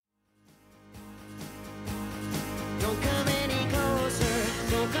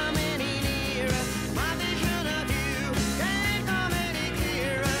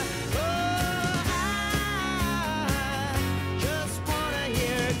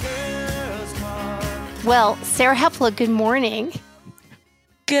Well, Sarah Hepla, good morning.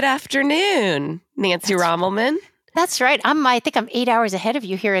 Good afternoon, Nancy Rommelman. That's right. I think I'm 8 hours ahead of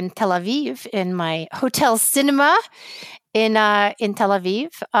you here in Tel Aviv, in my hotel cinema in Tel Aviv.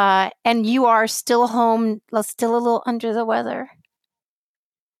 And you are still home, still a little under the weather.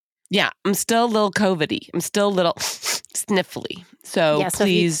 Yeah, I'm still a little COVID-y. I'm still a little sniffly. So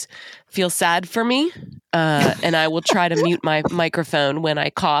please feel sad for me. And I will try to mute my microphone when I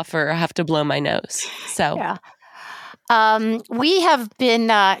cough or have to blow my nose. So yeah. We have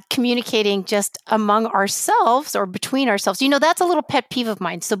been communicating just among ourselves or between ourselves. You know, that's a little pet peeve of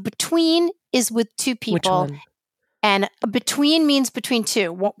mine. So between is with two people. Which one? And between means between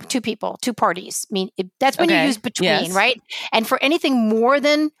two people, two parties. That's when you use between, right? And for anything more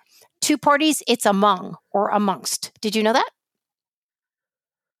than two parties, it's among or amongst. Did you know that?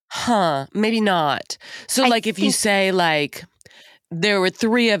 Maybe not. So if you say there were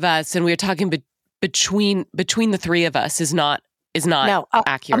three of us and we were talking between the three of us is not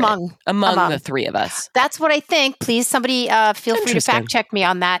accurate. Among the three of us. That's what I think. Please, somebody feel free to fact check me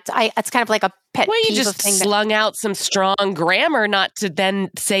on that. It's kind of like a pet peeve. You just slung out some strong grammar not to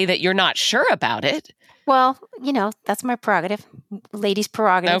then say that you're not sure about it. Well, that's my prerogative. Ladies'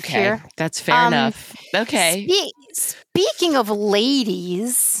 prerogative here. Okay, that's fair enough. Okay. Speaking of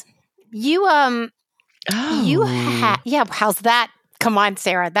ladies, how's that? Come on,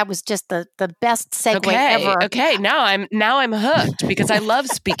 Sarah. That was just the best segue ever. Okay, now I'm hooked because I love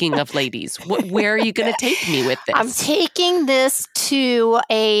speaking of ladies. Where are you going to take me with this? I'm taking this to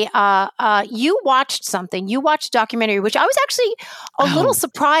you watched something. You watched a documentary, which I was actually a little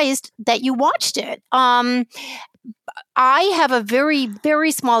surprised that you watched it. I have a very, very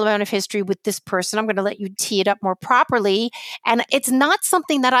small amount of history with this person. I'm going to let you tee it up more properly. And it's not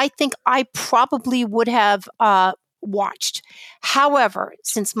something that I think I probably would have watched. However,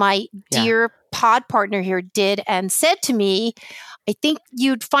 since my dear pod partner here did and said to me, I think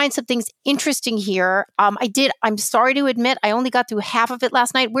you'd find some things interesting here. I did. I'm sorry to admit, I only got through half of it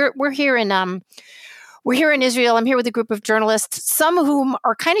last night. We're here in Israel. I'm here with a group of journalists, some of whom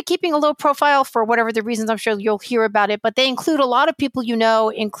are kind of keeping a low profile for whatever the reasons. I'm sure you'll hear about it, but they include a lot of people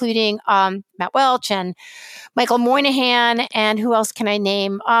including Matt Welch and Michael Moynihan, and who else can I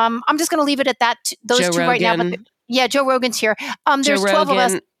name? I'm just going to leave it at that. Those Joe two Rogan. right now. But Joe Rogan's here. There's 12 of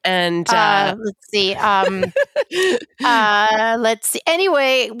us. And let's see. Let's see.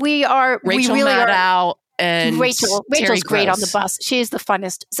 Anyway, Rachel Maddow. And Rachel's great on the bus. She is the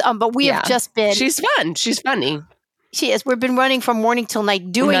funnest. But we have just been. She's fun. She's funny. She is. We've been running from morning till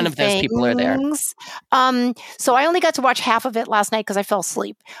night doing None of those people are there. So I only got to watch half of it last night because I fell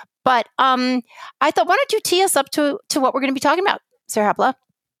asleep. But I thought, why don't you tee us up to what we're going to be talking about, Sarah Hepla?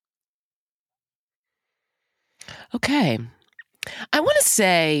 Okay. I want to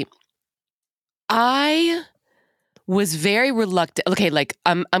say I was very reluctant. Okay,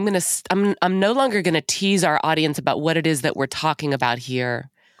 I'm no longer going to tease our audience about what it is that we're talking about here.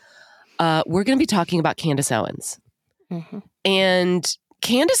 We're going to be talking about Candace Owens. Mm-hmm. And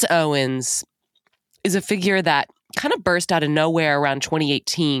Candace Owens is a figure that kind of burst out of nowhere around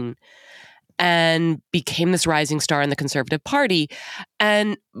 2018 and became this rising star in the Conservative Party.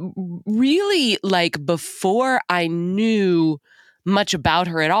 And really, before I knew much about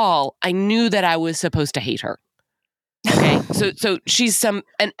her at all, I knew that I was supposed to hate her. Okay, so she's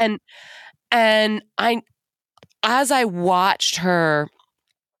and I, as I watched her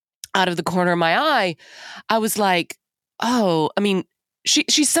out of the corner of my eye, I was like, oh, I mean,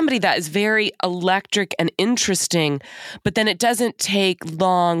 she's somebody that is very electric and interesting, but then it doesn't take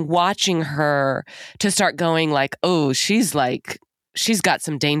long watching her to start going oh, she's got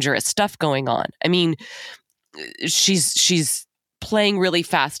some dangerous stuff going on. I mean, she's playing really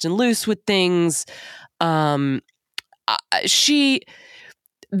fast and loose with things. She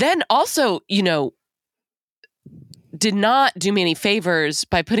then also, did not do me any favors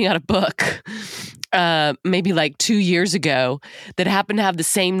by putting out a book maybe 2 years ago that happened to have the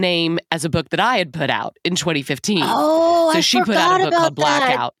same name as a book that I had put out in 2015. Oh, so she put out a book called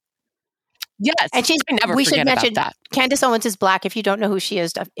Blackout. Yes, and we should mention that Candace Owens is Black. If you don't know who she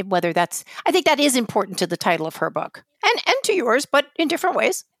is, whether that's, I think that is important to the title of her book and to yours, but in different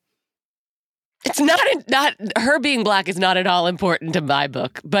ways. It's not her being Black is not at all important to my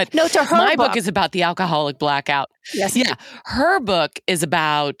book, but no, to her my book is about the alcoholic blackout. Yes, yeah, her book is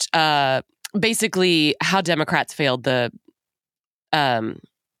about basically how Democrats failed the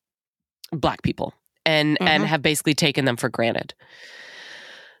Black people and have basically taken them for granted.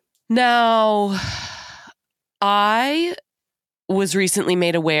 Now, I was recently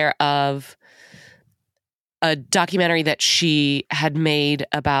made aware of a documentary that she had made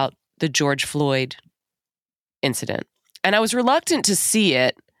about the George Floyd incident. And I was reluctant to see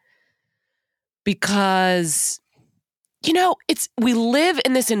it because, we live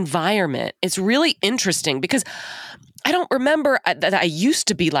in this environment. It's really interesting because I don't remember that I used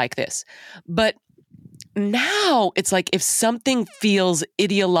to be like this, but now it's like if something feels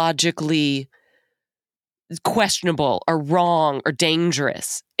ideologically questionable or wrong or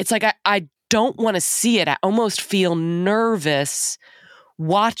dangerous, it's like I don't want to see it. I almost feel nervous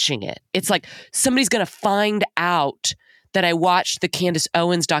watching it. It's like somebody's going to find out that I watched the Candace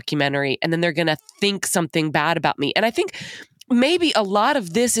Owens documentary and then they're going to think something bad about me. And I think maybe a lot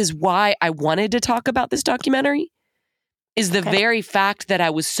of this is why I wanted to talk about this documentary, is the very fact that I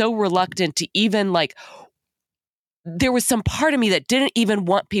was so reluctant to even there was some part of me that didn't even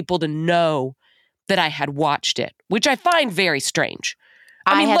want people to know that I had watched it, which I find very strange.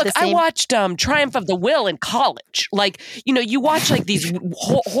 I mean, look, I watched Triumph of the Will in college. You watch these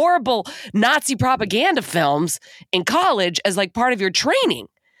horrible Nazi propaganda films in college as part of your training,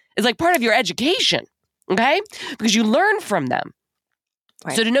 as part of your education, okay? Because you learn from them.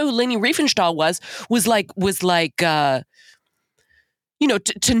 Right. So to know who Leni Riefenstahl was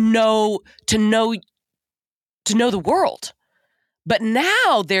to know the world. But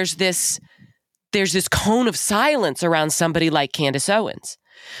now there's this cone of silence around somebody like Candace Owens.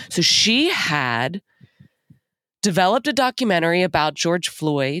 So she had developed a documentary about George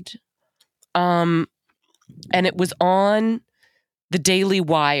Floyd, and it was on the Daily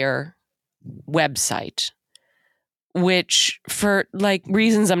Wire website, which for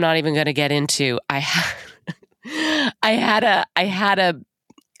reasons I'm not even going to get into, I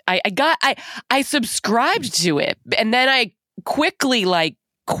subscribed to it, and then I quickly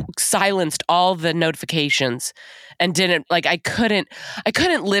silenced all the notifications and didn't I couldn't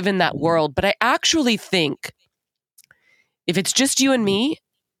live in that world. But I actually think if it's just you and me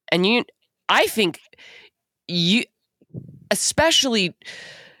and I think you, especially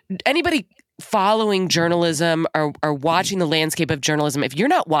anybody following journalism or watching the landscape of journalism, if you're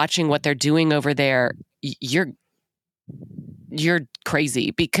not watching what they're doing over there, you're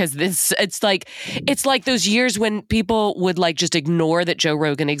crazy, because it's like those years when people would just ignore that Joe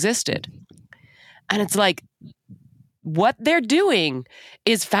Rogan existed. And it's what they're doing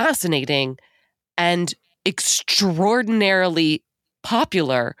is fascinating and extraordinarily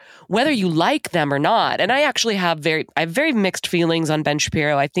popular, whether you like them or not. And I actually have very mixed feelings on Ben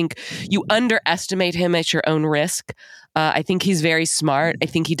Shapiro. I think you underestimate him at your own risk. I think he's very smart. I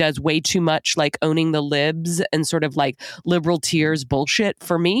think he does way too much owning the libs and sort of liberal tears bullshit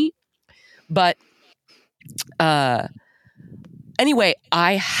for me. But anyway,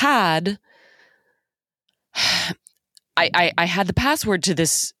 I had the password to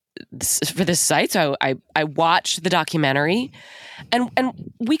this for this site, so I watched the documentary, and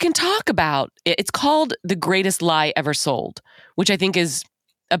we can talk about it. It's called The Greatest Lie Ever Sold, which I think is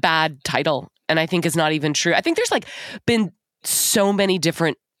a bad title, and I think is not even true. I think there's been so many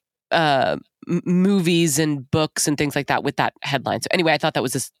different movies and books and things like that with that headline. So anyway, I thought that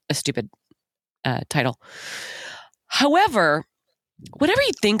was a stupid title. However, whatever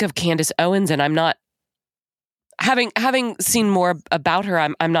you think of Candace Owens, and I'm not having seen more about her,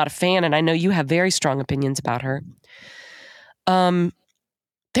 I'm not a fan, and I know you have very strong opinions about her.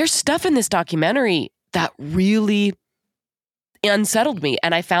 There's stuff in this documentary that really unsettled me,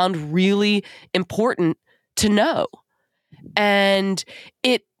 and I found really important to know. And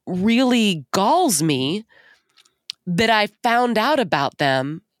it really galls me that I found out about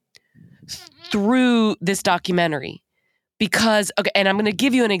them through this documentary. Because, okay, and I'm going to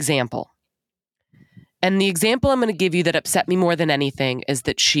give you an example. And the example I'm going to give you that upset me more than anything is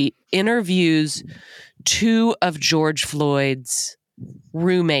that she interviews two of George Floyd's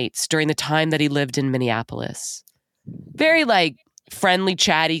roommates during the time that he lived in Minneapolis. Very friendly,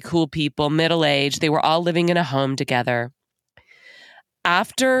 chatty, cool people, middle-aged. They were all living in a home together.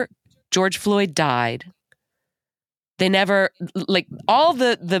 After George Floyd died, they never, all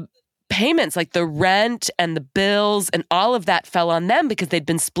the payments, the rent and the bills and all of that fell on them because they'd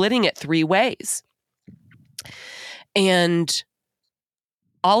been splitting it 3 ways. And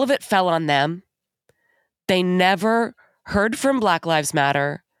all of it fell on them. They never heard from Black Lives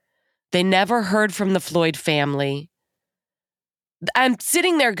Matter. They never heard from the Floyd family. I'm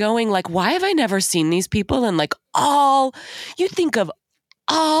sitting there going why have I never seen these people? And you think of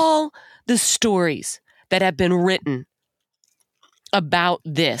all the stories that have been written about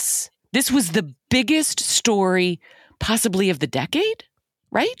this. This was the biggest story possibly of the decade,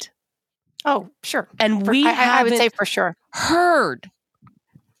 right? Oh, sure. And I would say for sure.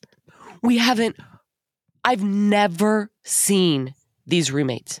 I've never seen these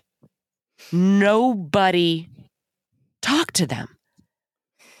roommates. Nobody talk to them.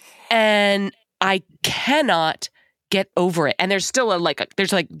 And I cannot get over it. And there's still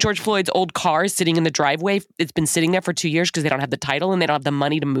there's George Floyd's old car sitting in the driveway. It's been sitting there for 2 years because they don't have the title and they don't have the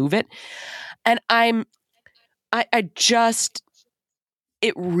money to move it. And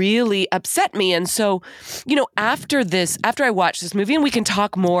it really upset me. And so, after I watched this movie, and we can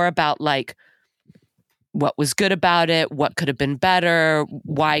talk more about what was good about it, what could have been better,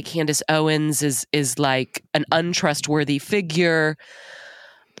 why Candace Owens is like an untrustworthy figure.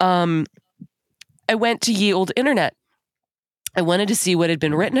 I went to ye old internet. I wanted to see what had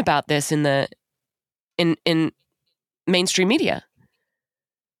been written about this in mainstream media.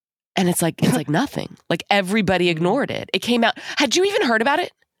 And it's like nothing. Like everybody ignored it. It came out. Had you even heard about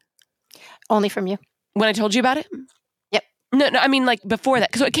it? Only from you. When I told you about it? Yep. No, I mean before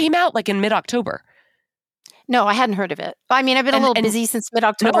that. So it came out in mid-October. No, I hadn't heard of it. I mean, I've been a little busy since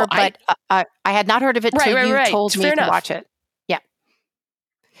mid-October, but I had not heard of it till you told me to watch it. Yeah.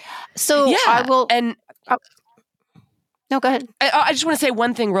 So yeah, I will. And no, go ahead. I just want to say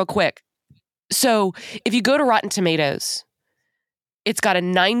one thing real quick. So if you go to Rotten Tomatoes, it's got a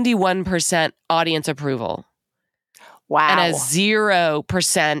 91% audience approval. Wow. And a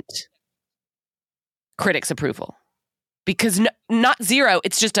 0% critics approval. Because not zero,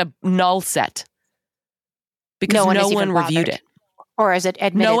 it's just a null set. Because no one reviewed it. Or is it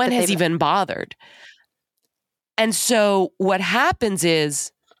admitted? No one has even bothered. And so what happens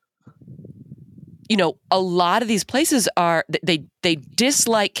is, a lot of these places they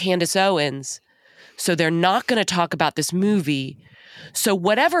dislike Candace Owens, so they're not going to talk about this movie. So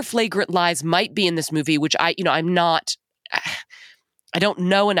whatever flagrant lies might be in this movie, which I don't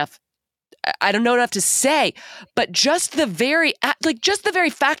know enough to say, but just the very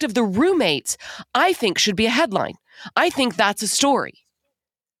fact of the roommates, I think should be a headline. I think that's a story.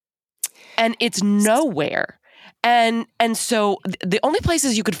 And it's nowhere. And so the only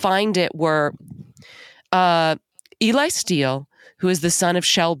places you could find it were Eli Steele, who is the son of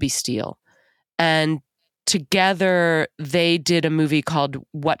Shelby Steele, and together they did a movie called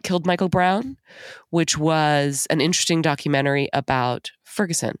What Killed Michael Brown, which was an interesting documentary about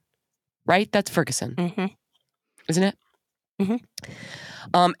Ferguson. Right? That's Ferguson. Mm-hmm. Isn't it? Mm-hmm.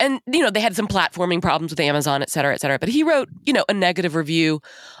 And, they had some platforming problems with Amazon, et cetera, et cetera. But he wrote, a negative review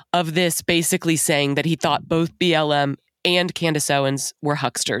of this, basically saying that he thought both BLM and Candace Owens were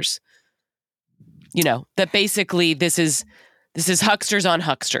hucksters. That basically this is hucksters on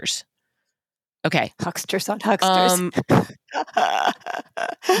hucksters. Okay. Hucksters on hucksters.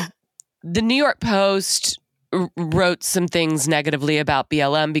 The New York Post wrote some things negatively about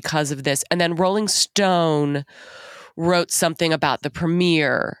BLM because of this. And then Rolling Stone wrote something about the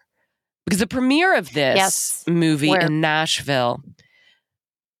premiere. Because the premiere of this movie in Nashville,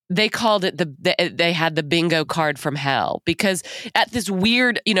 they called it they had the bingo card from hell. Because at this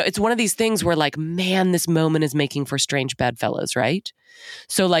weird, it's one of these things where man, this moment is making for strange bedfellows, right?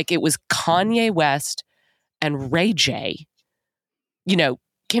 So it was Kanye West and Ray J,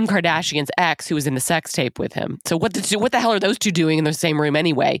 Kim Kardashian's ex, who was in the sex tape with him. So what the hell are those two doing in the same room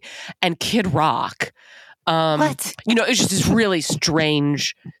anyway? And Kid Rock. What? It was just this really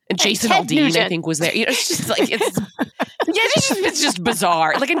strange. And Jason Aldean, I think, was there. It's just it's just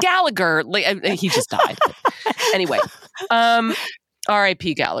bizarre. And Gallagher, he just died. Anyway,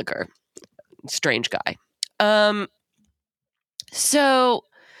 R.I.P. Gallagher, strange guy. So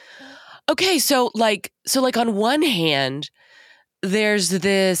on one hand, there's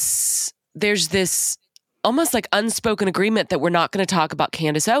this almost unspoken agreement that we're not going to talk about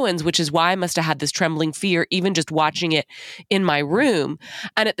Candace Owens, which is why I must have had this trembling fear, even just watching it in my room.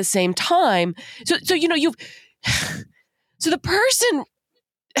 And at the same time, so the person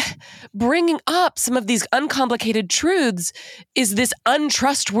bringing up some of these uncomplicated truths is this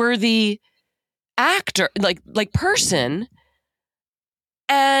untrustworthy actor, person.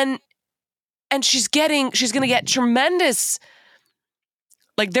 And she's going to get tremendous,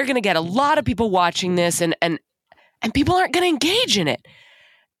 they're going to get a lot of people watching this and people aren't going to engage in it.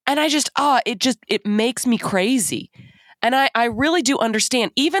 And it makes me crazy. And I really do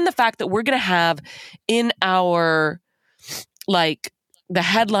understand even the fact that we're going to have in our, the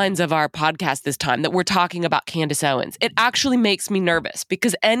headlines of our podcast this time that we're talking about Candace Owens. It actually makes me nervous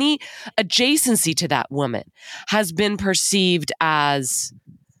because any adjacency to that woman has been perceived as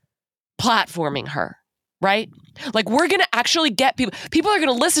platforming her. Right? We're going to actually get people are going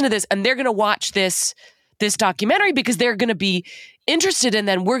to listen to this and they're going to watch this documentary because they're going to be interested, and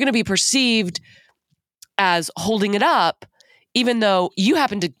then we're going to be perceived as holding it up, even though you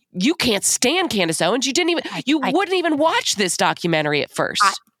can't stand Candace Owens. You wouldn't even watch this documentary at first.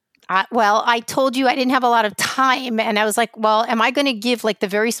 Well, I told you I didn't have a lot of time, and I was like, well, am I going to give like the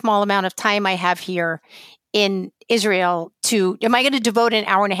very small amount of time I have here in Israel am I going to devote an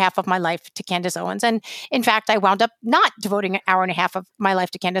hour and a half of my life to Candace Owens? And in fact, I wound up not devoting an hour and a half of my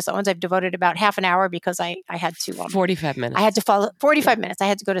life to Candace Owens. I've devoted about half an hour because I had to 45 minutes. I had to follow 45 minutes. I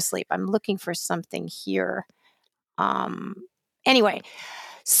had to go to sleep. I'm looking for something here. Anyway,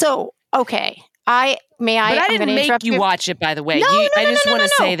 so okay. But I didn't make you watch it, by the way. I just want to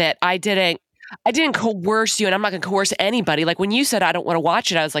say that I didn't coerce you, and I'm not going to coerce anybody. Like when you said I don't want to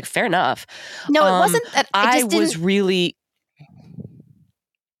watch it, I was like, fair enough. No, it wasn't that. I was really.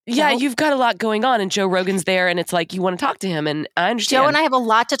 Yeah, you've got a lot going on, and Joe Rogan's there, and it's like you want to talk to him, and I understand. Joe and I have a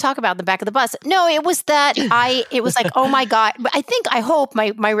lot to talk about in the back of the bus. No, it was that it was like, oh my God. I hope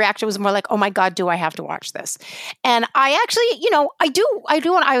my reaction was more like, oh my God, do I have to watch this? And I actually, I do,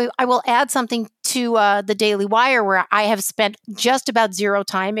 and I will add something to the Daily Wire where I have spent just about zero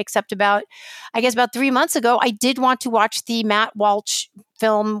time, except about 3 months ago, I did want to watch the Matt Walsh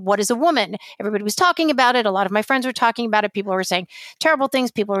film, What is a Woman? Everybody was talking about it. A lot of my friends were talking about it. People were saying terrible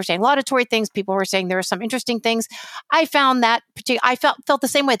things. People were saying laudatory things. People were saying there were some interesting things. I found that I felt the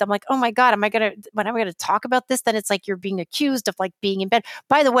same way. I'm like, oh my God, when am I going to talk about this? Then it's like you're being accused of like being in bed.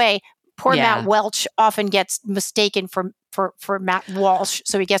 By the way, poor Matt Welch often gets mistaken for Matt Walsh.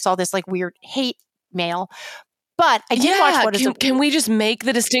 So he gets all this like weird hate mail. But I did watch What is a... Can we just make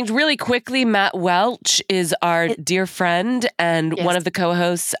the distinction really quickly? Matt Welch is our dear friend and one of the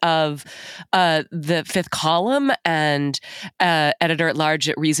co-hosts of the Fifth Column and editor-at-large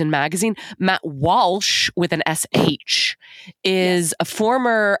at Reason Magazine. Matt Walsh, with an SH, is a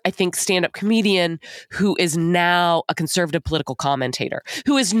former, I think, stand-up comedian who is now a conservative political commentator,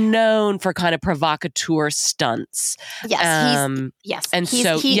 who is known for kind of provocateur stunts. Yes.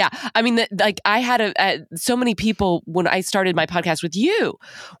 I mean, I had so many people when I started my podcast with you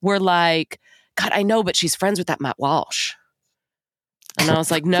were like, God, I know, but she's friends with that Matt Walsh. And I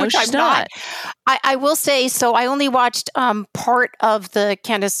was like, no, she's not. I will say, so I only watched part of the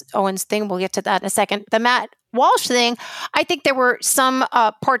Candace Owens thing. We'll get to that in a second. The Matt Walsh thing, I think there were some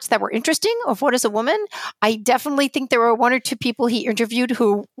parts that were interesting of What is a Woman. I definitely think there were one or two people he interviewed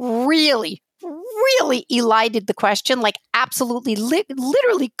who really elided the question, like absolutely,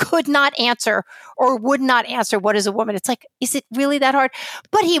 literally could not answer or would not answer what is a woman. It's like, is it really that hard?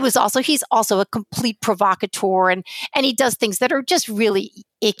 But he's also a complete provocateur and he does things that are just really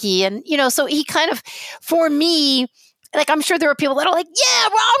icky. And, so he kind of, for me, like, I'm sure there are people that are like, yeah,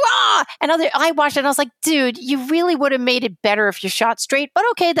 rah, rah. And I watched it and I was like, dude, you really would have made it better if you shot straight. But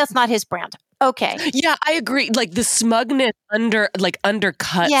okay, that's not his brand. Okay. Yeah, I agree. Like the smugness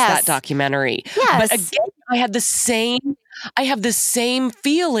undercuts that documentary. Yes. But again, I have the same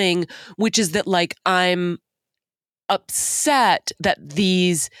feeling, which is that like I'm upset that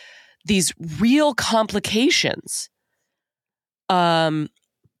these real complications that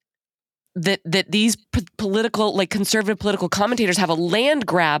these political, like conservative political commentators have a land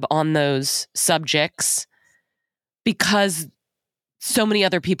grab on those subjects because so many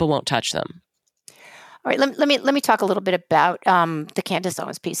other people won't touch them. All right, let me talk a little bit about the Candace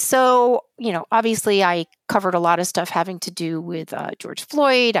Owens piece. So, obviously I covered a lot of stuff having to do with George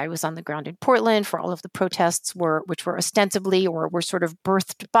Floyd. I was on the ground in Portland for all of the protests which were ostensibly or were sort of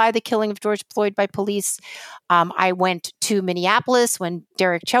birthed by the killing of George Floyd by police. I went to Minneapolis when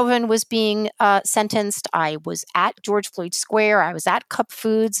Derek Chauvin was being sentenced. I was at George Floyd Square. I was at Cup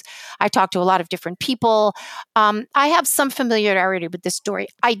Foods. I talked to a lot of different people. I have some familiarity with this story.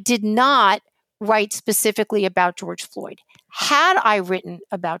 I did not write specifically about George Floyd. Had I written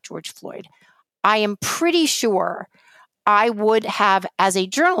about George Floyd, I am pretty sure I would have, as a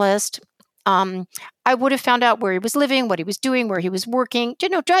journalist, I would have found out where he was living, what he was doing, where he was working,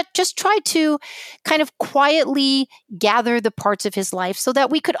 just try to kind of quietly gather the parts of his life so that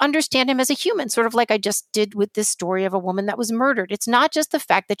we could understand him as a human, sort of like I just did with this story of a woman that was murdered. It's not just the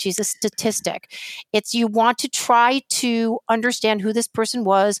fact that she's a statistic. It's you want to try to understand who this person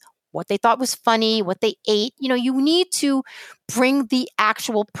was, what they thought was funny, what they ate. You need to bring the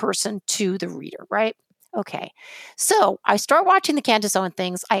actual person to the reader, right? Okay. So I start watching the Candace Owens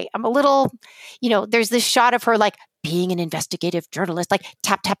things. I'm a little, there's this shot of her like being an investigative journalist, like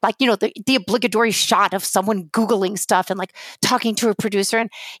tap, tap, like, the obligatory shot of someone Googling stuff and like talking to a producer. And,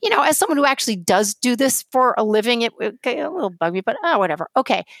 as someone who actually does do this for a living, it a little bug me, but whatever.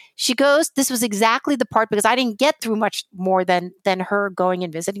 Okay. She goes, this was exactly the part because I didn't get through much more than her going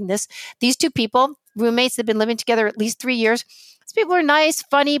and visiting these two people, roommates that have been living together at least 3 years. These people are nice,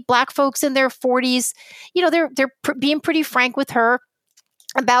 funny, Black folks in their 40s. They're being pretty frank with her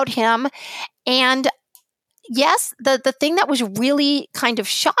about him. And yes, the thing that was really kind of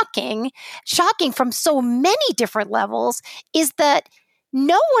shocking from so many different levels, is that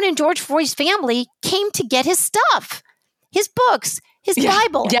no one in George Floyd's family came to get his stuff, his books, his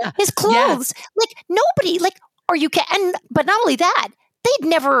Bible, his clothes. Like nobody. Like, are you? But not only that, they'd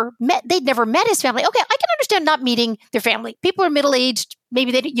never met his family. Okay, I can understand not meeting their family. People are middle aged.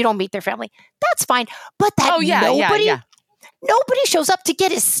 Maybe you don't meet their family. That's fine. But that nobody shows up to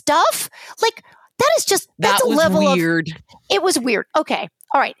get his stuff. Like, that's a level weird. It was weird. Okay.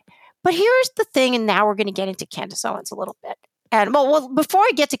 All right. But here's the thing, and now we're going to get into Candace Owens a little bit. And well, before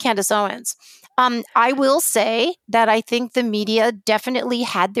I get to Candace Owens, I will say that I think the media definitely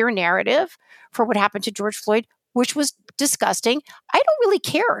had their narrative for what happened to George Floyd, which was disgusting. I don't really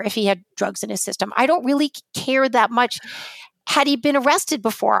care if he had drugs in his system. I don't really care that much. Had he been arrested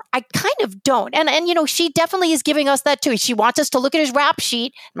before? I kind of don't. And you know, she definitely is giving us that too. She wants us to look at his rap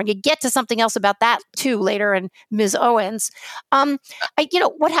sheet. I'm going to get to something else about that too later, and Ms. Owens.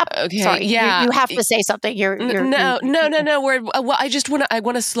 What happened? Okay, sorry, you have to say something. No. I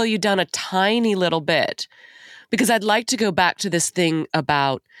want to slow you down a tiny little bit, because I'd like to go back to this thing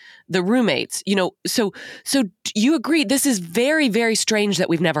about the roommates. You know, so you agree this is very, very strange that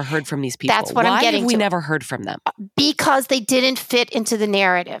we've never heard from these people. That's what I'm getting to. Why have we never heard from them? Because they didn't fit into the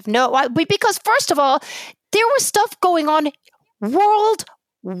narrative. No, because first of all, there was stuff going on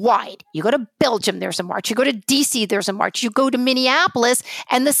worldwide. You go to Belgium, there's a march. You go to DC, there's a march. You go to Minneapolis,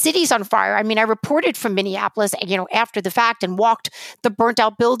 and the city's on fire. I mean, I reported from Minneapolis, after the fact, and walked the burnt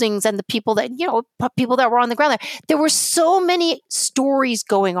out buildings and the people that were on the ground there. There were so many stories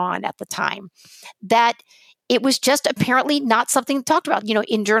going on at the time that it was just apparently not something talked about. You know,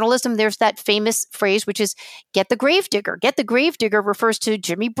 in journalism, there's that famous phrase, which is "get the gravedigger." Get the gravedigger refers to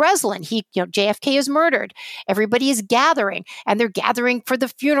Jimmy Breslin. JFK is murdered. Everybody is gathering, and they're gathering for the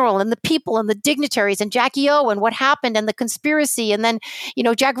funeral and the people and the dignitaries and Jackie O and what happened and the conspiracy, and then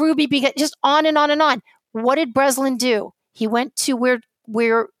Jack Ruby, just on and on and on. What did Breslin do? He went to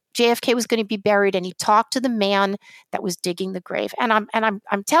where JFK was going to be buried, and he talked to the man that was digging the grave. And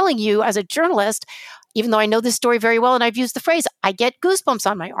I'm telling you, as a journalist, even though I know this story very well and I've used the phrase, I get goosebumps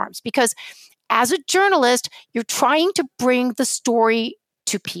on my arms, because as a journalist, you're trying to bring the story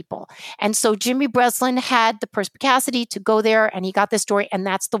to people. And so Jimmy Breslin had the perspicacity to go there, and he got this story, and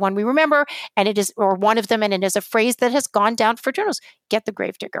that's the one we remember. And it is, or one of them, and it is a phrase that has gone down for journalists. Get the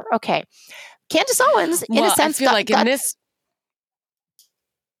gravedigger. Okay. Candace Owens, in a sense, I feel like in this.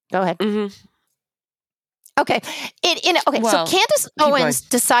 Go ahead. Mm-hmm. Okay. So Candace Owens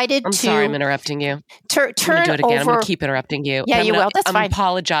decided I'm sorry, I'm interrupting you. Turn I'm gonna do it again. over. I'm going to keep interrupting you. Yeah, you will. That's fine.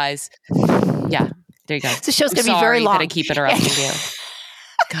 Apologize. Yeah, there you go. The show's going to be very long. That I keep interrupting you.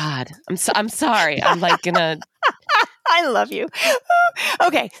 God, I'm sorry. I'm like gonna. I love you.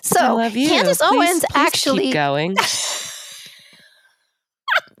 Okay, so I love you. Candace Owens actually keep going.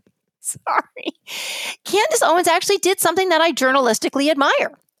 Sorry. Candace Owens actually did something that I journalistically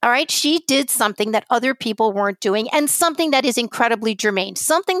admire. All right. She did something that other people weren't doing, and something that is incredibly germane,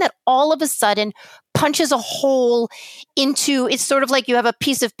 something that all of a sudden punches a hole into, it's sort of like you have a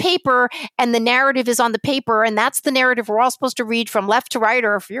piece of paper and the narrative is on the paper, and that's the narrative we're all supposed to read from left to right,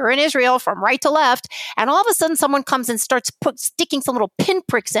 or if you're in Israel, from right to left. And all of a sudden someone comes and starts sticking some little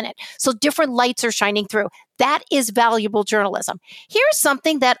pinpricks in it, so different lights are shining through. That is valuable journalism. Here's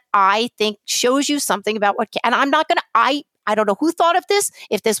something that I think shows you something about and I'm not going to, I don't know who thought of this,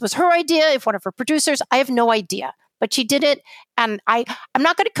 if this was her idea, if one of her producers, I have no idea. But she did it, and I'm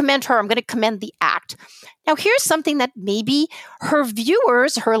not going to commend her. I'm going to commend the act. Now, here's something that maybe her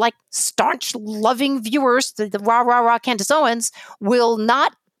viewers, her like staunch, loving viewers, the rah Candace Owens, will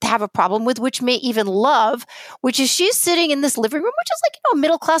not have a problem with, which may even love, which is she's sitting in this living room, which is like, a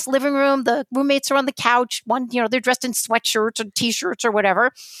middle-class living room. The roommates are on the couch. One, they're dressed in sweatshirts or t-shirts or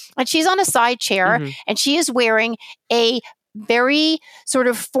whatever. And she's on a side chair, and she is wearing a very sort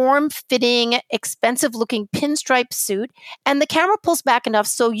of form-fitting, expensive-looking pinstripe suit. And the camera pulls back enough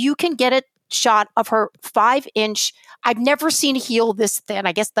so you can get a shot of her 5-inch. I've never seen a heel this thin.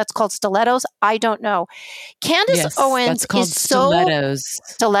 I guess that's called stilettos. I don't know. Candace Owens that's called is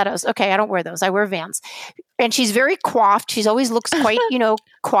stilettos. Okay, I don't wear those. I wear Vans. And she's very coiffed. She's always looks quite,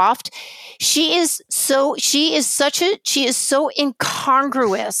 coiffed. She is so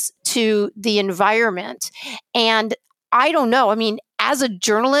incongruous to the environment. And I don't know. I mean, as a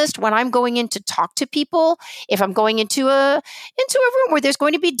journalist, when I'm going in to talk to people, if I'm going into a room where there's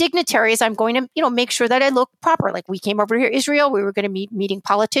going to be dignitaries, I'm going to, make sure that I look proper. Like we came over here, Israel, we were going to be meeting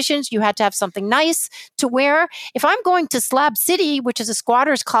politicians. You had to have something nice to wear. If I'm going to Slab City, which is a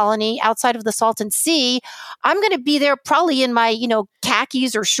squatters colony outside of the Salton Sea, I'm going to be there probably in my,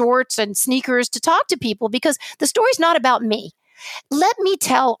 khakis or shorts and sneakers to talk to people because the story's not about me. Let me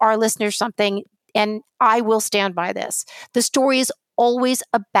tell our listeners something, and I will stand by this. The story is always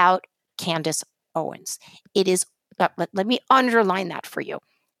about Candace Owens. It is, let me underline that for you.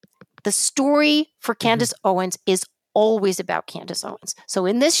 The story for Candace Owens is always about Candace Owens. So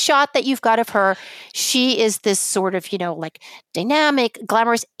in this shot that you've got of her, she is this sort of, like dynamic,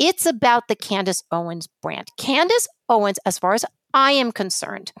 glamorous. It's about the Candace Owens brand. Candace Owens, as far as I am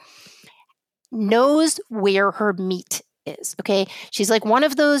concerned, knows where her meat is. Okay. She's like one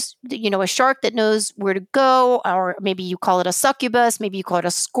of those, a shark that knows where to go, or maybe you call it a succubus, maybe you call it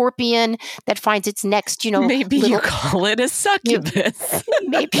a scorpion that finds its next, maybe you call it a succubus.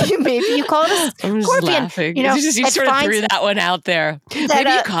 maybe you call it a scorpion. I'm just laughing. You sort of threw that one out there. Maybe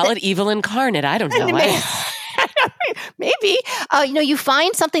you call it evil incarnate. I don't know. Maybe, you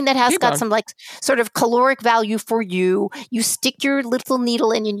find something that has got some like sort of caloric value for you. You stick your little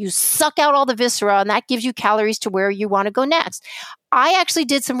needle in and you suck out all the viscera, and that gives you calories to where you want to go next. I actually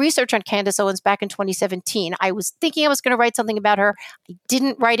did some research on Candace Owens back in 2017. I was thinking I was going to write something about her. I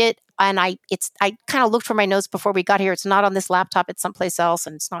didn't write it. And I kind of looked for my notes before we got here. It's not on this laptop. It's someplace else,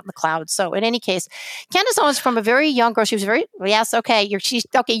 and it's not in the cloud. So in any case, Candace Owens from a very young girl. She was yes, okay.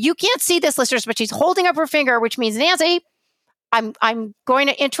 You can't see this, listeners, but she's holding up her finger, which means, Nancy, I'm going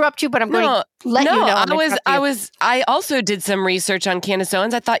to interrupt you, but I'm going to let you know. I also did some research on Candace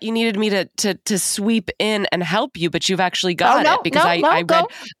Owens. I thought you needed me to sweep in and help you, but you've actually got it because I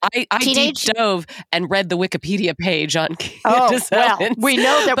deep dove and read the Wikipedia page on Candace Owens. We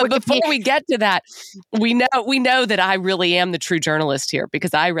know that. But before we get to that, we know that I really am the true journalist here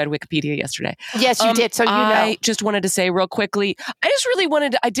because I read Wikipedia yesterday. Yes, you did. So I just wanted to say real quickly, I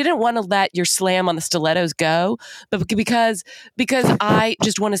didn't want to let your slam on the stilettos go, but because I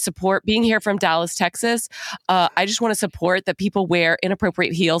just want to support being here from Dallas, Texas. I just want to support that people wear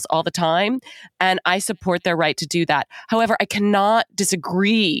inappropriate heels all the time, and I support their right to do that. However, I cannot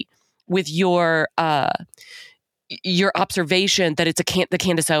disagree with your observation that it's the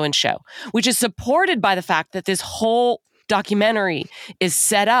Candace Owens show, which is supported by the fact that this whole documentary is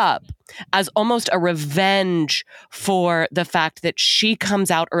set up as almost a revenge for the fact that she comes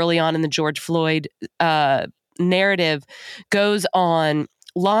out early on in the George Floyd narrative, goes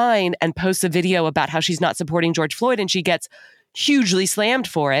online and posts a video about how she's not supporting George Floyd, and she gets hugely slammed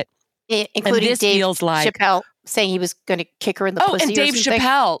for it. Including Dave Chappelle saying he was going to kick her in the pussy. And Dave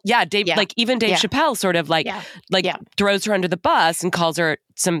Chappelle. Yeah, Dave Chappelle sort of throws her under the bus and calls her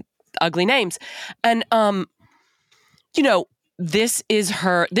some ugly names. And this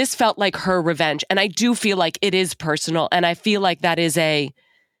felt like her revenge. And I do feel like it is personal, and I feel like that is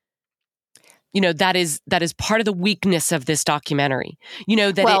that is part of the weakness of this documentary.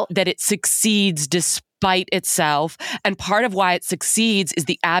 That it succeeds despite itself, and part of why it succeeds is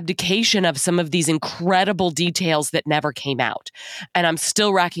the abdication of some of these incredible details that never came out. And I'm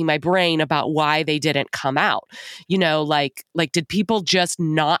still racking my brain about why they didn't come out. Did people just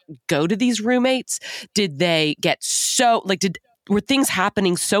not go to these roommates? Did they get were things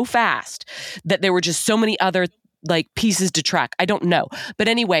happening so fast that there were just so many other pieces to track? I don't know. But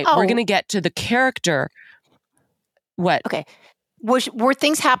anyway, we're going to get to the character. What? Okay. Were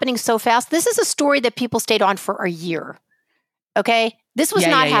things happening so fast? This is a story that people stayed on for a year. Okay. This was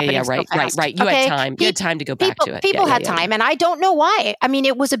not happening so fast. Right. You had time. You had time to go back to it. People had time, and I don't know why. I mean,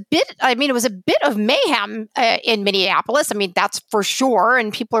 it was a bit of mayhem in Minneapolis. I mean, that's for sure.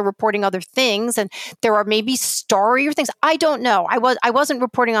 And people are reporting other things, and there are maybe starrier things. I don't know. I wasn't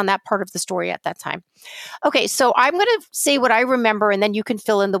reporting on that part of the story at that time. Okay, so I'm going to say what I remember, and then you can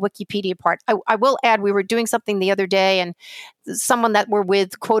fill in the Wikipedia part. I will add, we were doing something the other day, and someone that we're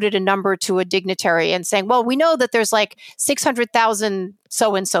with quoted a number to a dignitary and saying, well, we know that there's 600,000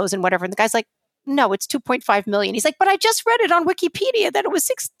 so-and-sos and whatever. And the guy's like, no, it's 2.5 million. He's like, but I just read it on Wikipedia that it was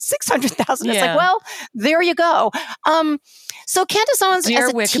 600,000. It's like, well, there you go. So Candace Owens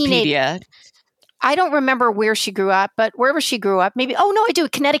as a teenager, I don't remember where she grew up, but wherever she grew up, maybe, I do,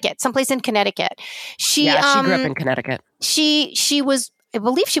 Connecticut, someplace in Connecticut. She grew up in Connecticut. I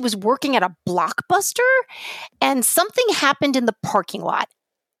believe she was working at a Blockbuster, and something happened in the parking lot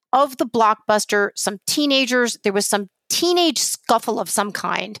of the Blockbuster. There was some teenage scuffle of some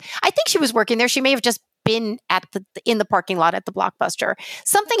kind. I think she was working there. She may have just been in the parking lot at the Blockbuster.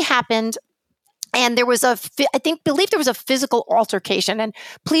 Something happened. And there was believe there was a physical altercation. And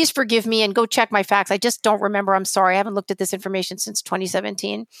please forgive me and go check my facts. I just don't remember. I'm sorry. I haven't looked at this information since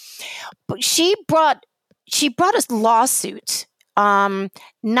 2017. But she brought a lawsuit,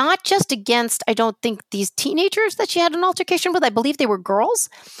 not just against, I don't think, these teenagers that she had an altercation with. I believe they were girls,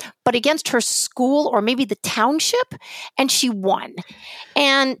 but against her school or maybe the township, and she won.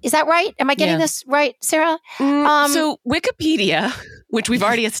 And is that right? Am I getting this right, Sarah? So Wikipedia, which we've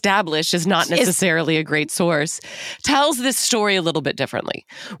already established is not necessarily a great source, tells this story a little bit differently,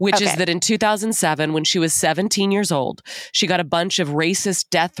 which is that in 2007, when she was 17 years old, she got a bunch of racist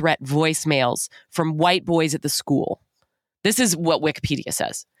death threat voicemails from white boys at the school. This is what Wikipedia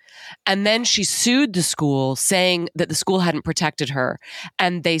says. And then she sued the school, saying that the school hadn't protected her,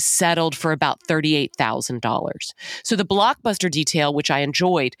 and they settled for about $38,000. So the Blockbuster detail, which I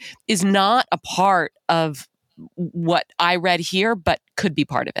enjoyed, is not a part of what I read here, but could be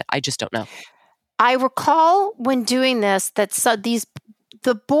part of it. I just don't know. I recall when doing this that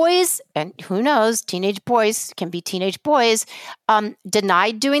the boys, and who knows, teenage boys can be teenage boys,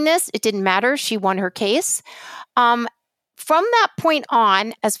 denied doing this. It didn't matter. She won her case. From that point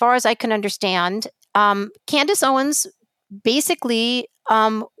on, as far as I can understand, Candace Owens basically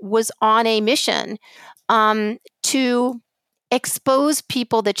was on a mission to expose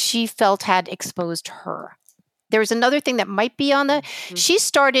people that she felt had exposed her. There was another thing that might be on the. She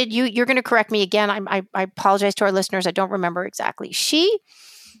started. You're going to correct me again. I apologize to our listeners. I don't remember exactly. She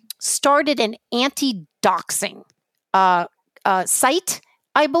started an anti-doxing site,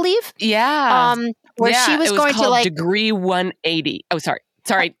 I believe. Yeah. Where she was going to like Degree 180. Oh, sorry.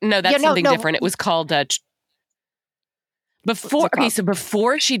 No, that's something different. It was called before. Okay, so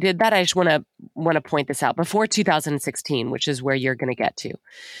before she did that, I just want to point this out. Before 2016, which is where you're going to get to.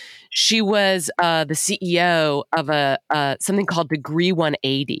 She was the CEO of something called Degree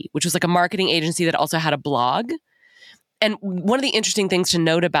 180, which was like a marketing agency that also had a blog. And one of the interesting things to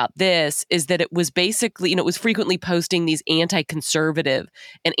note about this is that it was basically, it was frequently posting these anti-conservative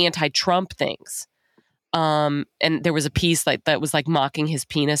and anti-Trump things. And there was a piece that was like mocking his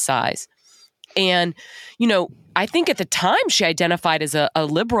penis size. And, I think at the time she identified as a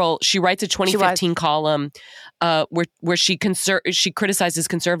liberal. She writes a 2015 column where she criticizes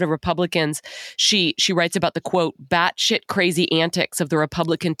conservative Republicans. She writes about the, quote, batshit crazy antics of the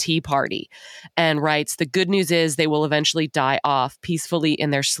Republican Tea Party, and writes, the good news is they will eventually die off peacefully in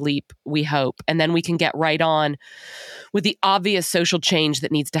their sleep, we hope. And then we can get right on with the obvious social change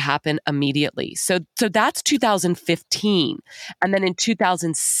that needs to happen immediately. So that's 2015. And then in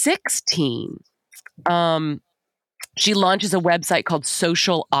 2016, she launches a website called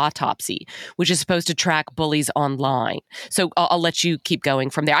Social Autopsy, which is supposed to track bullies online. So I'll let you keep going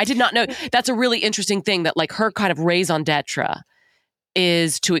from there. I did not know. That's a really interesting thing, that like her kind of raison d'etre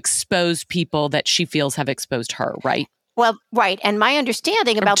is to expose people that she feels have exposed her, right? Well, right. And my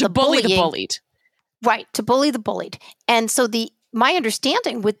understanding about to bully the bullied. Right, to bully the bullied. And so my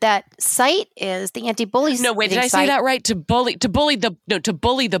understanding with that site is the anti-bully. No, wait, did I say that right? To bully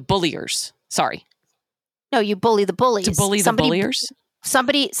the bulliers. Sorry. No, you bully the bullies. To bully the bulliers?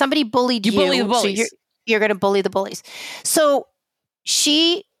 Somebody bullied you. You bully the bullies. So you're going to bully the bullies. So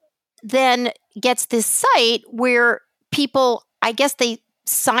she then gets this site where people, I guess they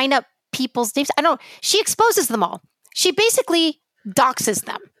sign up people's names. I don't know. She exposes them all. She basically doxes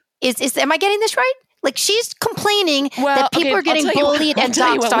them. Am I getting this right? Like, she's complaining that people are getting bullied and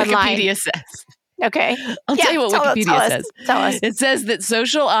doxed online. Wikipedia says. Okay. I'll tell you what Wikipedia says. Tell us. It says that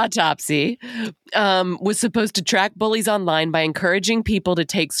Social Autopsy was supposed to track bullies online by encouraging people to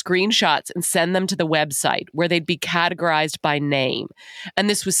take screenshots and send them to the website where they'd be categorized by name. And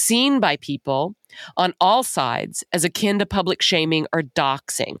this was seen by people on all sides as akin to public shaming or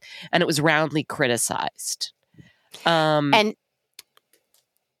doxing. And it was roundly criticized. And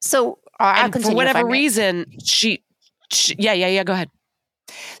so, and for whatever reason, she go ahead.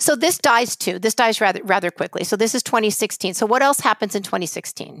 So this dies too. This dies rather quickly. So this is 2016. So what else happens in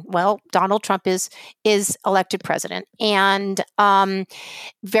 2016? Well, Donald Trump is elected president, and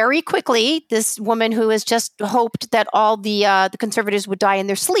very quickly, this woman who has just hoped that all the conservatives would die in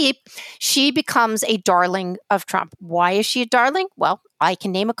their sleep, she becomes a darling of Trump. Why is she a darling? Well, I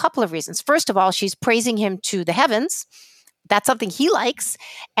can name a couple of reasons. First of all, she's praising him to the heavens. That's something he likes.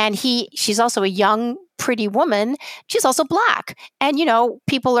 And she's also a young, pretty woman. She's also Black. And,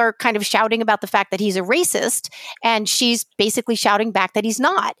 people are kind of shouting about the fact that he's a racist. And she's basically shouting back that he's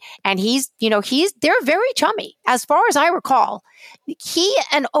not. And they're very chummy. As far as I recall, he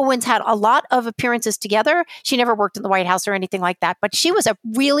and Owens had a lot of appearances together. She never worked in the White House or anything like that. But she was a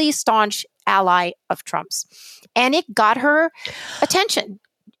really staunch ally of Trump's. And it got her attention.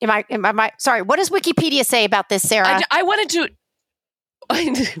 Sorry, what does Wikipedia say about this, Sarah? I wanted to.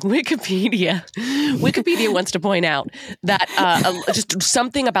 Wikipedia wants to point out that just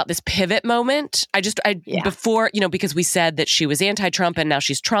something about this pivot moment. Before, because we said that she was anti-Trump and now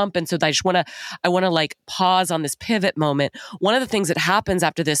she's Trump, and so I want to like pause on this pivot moment. One of the things that happens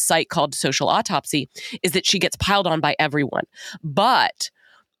after this site called Social Autopsy is that she gets piled on by everyone, but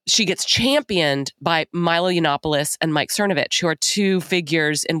she gets championed by Milo Yiannopoulos and Mike Cernovich, who are two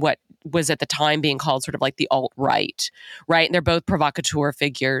figures in what was at the time being called sort of like the alt-right, right? And they're both provocateur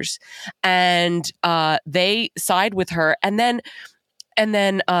figures. And they side with her. And then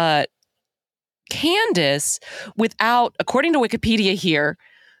Candace, according to Wikipedia here,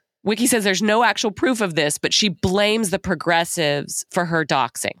 Wiki says there's no actual proof of this, but she blames the progressives for her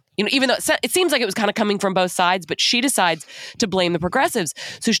doxing. Even though it seems like it was kind of coming from both sides, but she decides to blame the progressives.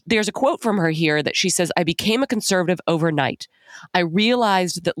 So there's a quote from her here that she says, "I became a conservative overnight. I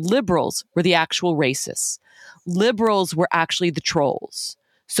realized that liberals were the actual racists. Liberals were actually the trolls.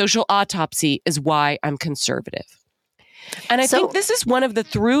 Social autopsy is why I'm conservative." And I think this is one of the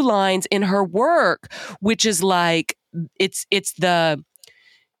through lines in her work, which is like, it's the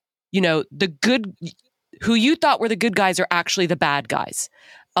good, who you thought were the good guys are actually the bad guys.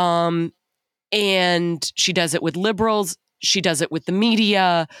 And she does it with liberals. She does it with the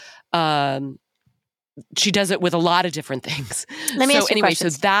media. She does it with a lot of different things. Let me ask you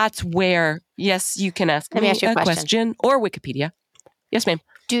questions. So that's where, yes, you can ask me a question or Wikipedia. Yes, ma'am.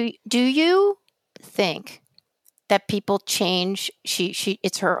 Do you think that people change?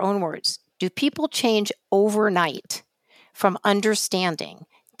 It's her own words. Do people change overnight from understanding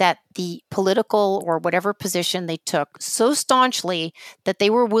that the political or whatever position they took so staunchly that they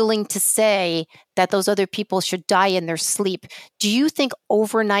were willing to say that those other people should die in their sleep? Do you think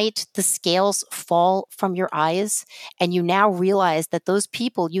overnight the scales fall from your eyes and you now realize that those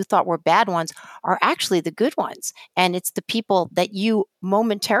people you thought were bad ones are actually the good ones? And it's the people that you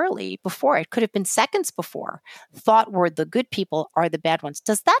momentarily before, it could have been seconds before, thought were the good people are the bad ones.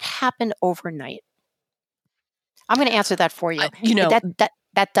 Does that happen overnight? I'm going to answer that for you.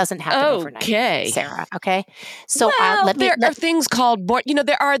 That doesn't happen overnight, Sarah. Okay, so there are things called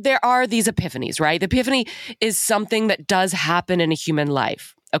there are these epiphanies, right? The epiphany is something that does happen in a human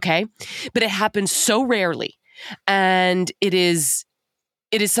life, okay, but it happens so rarely, and it is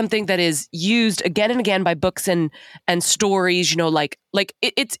something that is used again and again by books and stories.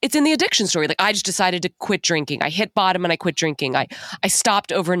 It's in the addiction story. Like, I just decided to quit drinking. I hit bottom and I quit drinking. I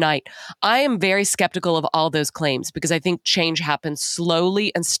stopped overnight. I am very skeptical of all those claims because I think change happens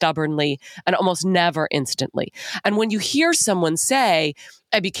slowly and stubbornly and almost never instantly. And when you hear someone say,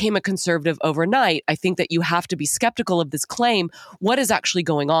 "I became a conservative overnight," I think that you have to be skeptical of this claim. What is actually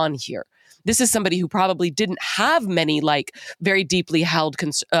going on here? This is somebody who probably didn't have many very deeply held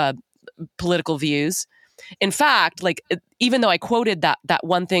political views. In fact, even though I quoted that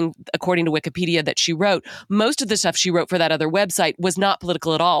one thing according to Wikipedia that she wrote, most of the stuff she wrote for that other website was not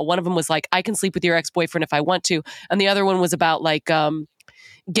political at all. One of them was like, "I can sleep with your ex-boyfriend if I want to," and the other one was about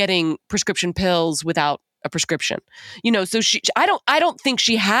getting prescription pills without a prescription. So I don't think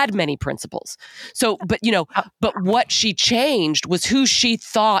she had many principles. So, but what she changed was who she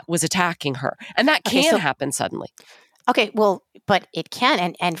thought was attacking her. And that can happen suddenly. Okay, well, but it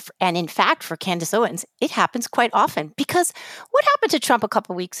can. And in fact, for Candace Owens, it happens quite often, because what happened to Trump a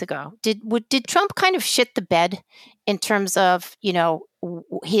couple of weeks ago? Did Trump kind of shit the bed in terms of, all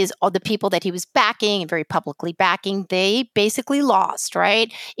the people that he was backing and very publicly backing? They basically lost,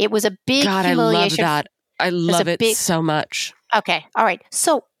 right? It was a big humiliation. I love that. I love it so much. Okay. All right.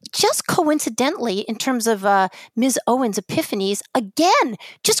 So just coincidentally, in terms of Ms. Owens' epiphanies, again,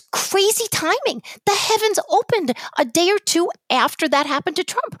 just crazy timing. The heavens opened a day or two after that happened to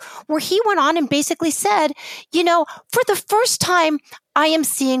Trump, where he went on and basically said, for the first time, I am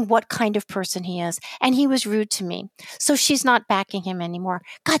seeing what kind of person he is. And he was rude to me. So she's not backing him anymore.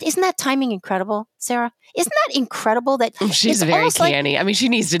 God, isn't that timing incredible, Sarah? Isn't that incredible that she's very canny? I mean, she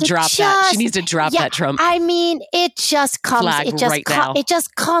needs to drop that. She needs to drop that Trump. I mean, it just comes. It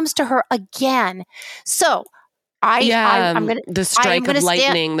just comes to her again. So I'm gonna the strike of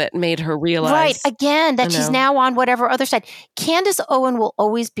lightning that made her realize again that she's now on whatever other side. Candace Owen will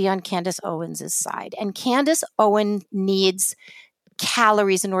always be on Candace Owens' side, and Candace Owen needs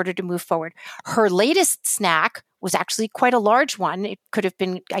calories in order to move forward. Her latest snack was actually quite a large one. It could have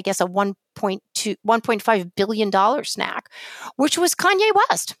been, I guess, a $1.5 billion snack, which was Kanye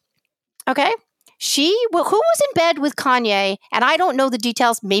West. Okay. Who was in bed with Kanye, and I don't know the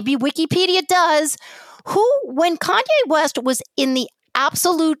details, maybe Wikipedia does, when Kanye West was in the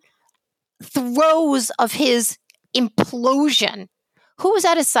absolute throes of his implosion, Who was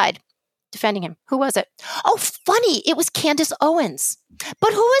at his side defending him? Who was it? Oh, funny. It was Candace Owens.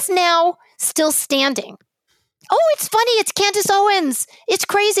 But who is now still standing? Oh, it's funny. It's Candace Owens. It's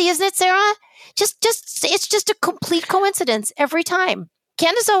crazy, isn't it, Sarah? It's just a complete coincidence every time.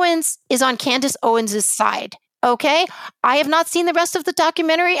 Candace Owens is on Candace Owens' side. Okay, I have not seen the rest of the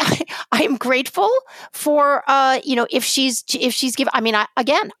documentary. I am grateful for if she's given. I mean,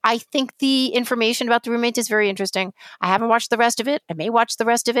 I think the information about the roommate is very interesting. I haven't watched the rest of it. I may watch the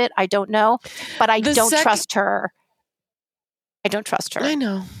rest of it. I don't know, but I don't trust her. I don't trust her. I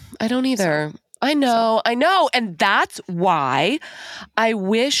know. I don't either. I know. And that's why I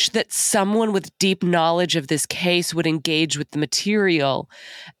wish that someone with deep knowledge of this case would engage with the material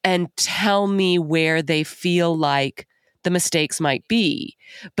and tell me where they feel like the mistakes might be.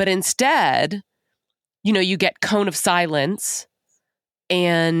 But instead, you get cone of silence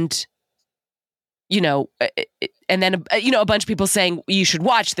and, and then, a bunch of people saying, you should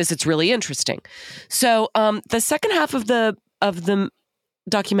watch this. It's really interesting. So the second half of the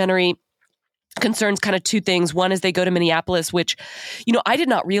documentary concerns kind of two things. One is they go to Minneapolis, which, I did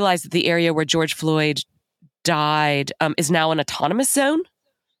not realize that the area where George Floyd died is now an autonomous zone.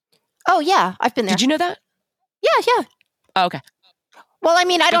 Oh, yeah. I've been there. Did you know that? Yeah. Oh, okay. Well, I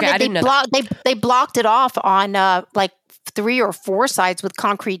mean, I don't know. They blocked it off on like 3 or 4 sides with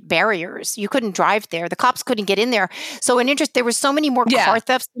concrete barriers. You couldn't drive there. The cops couldn't get in there. So there were so many more car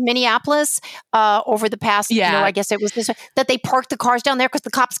thefts in Minneapolis over the past, I guess it was this, that they parked the cars down there because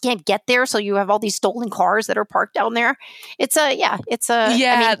the cops can't get there. So you have all these stolen cars that are parked down there. So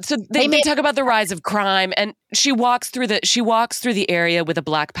they talk about the rise of crime, and she walks through the area with a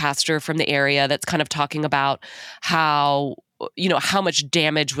black pastor from the area that's kind of talking about how much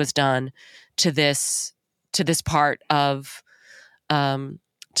damage was done to this part of I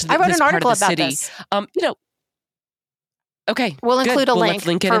wrote an article about this. Okay, we'll include a link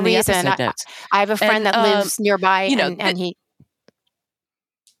link it for in the reason. episode notes. I have a friend that lives nearby, and he.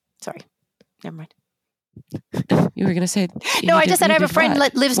 Sorry, never mind. You were going to say no. I just said I have a friend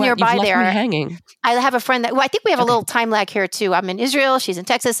that lives nearby there. Me hanging. I have a friend that. Well, I think we have a little time lag here too. I'm in Israel. She's in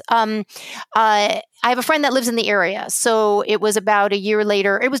Texas. I have a friend that lives in the area. So it was about a year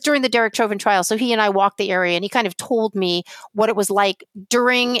later. It was during the Derek Chauvin trial. So he and I walked the area, and he kind of told me what it was like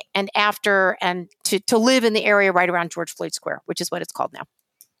during and after, and to live in the area right around George Floyd Square, which is what it's called now.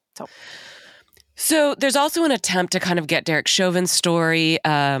 So there's also an attempt to kind of get Derek Chauvin's story.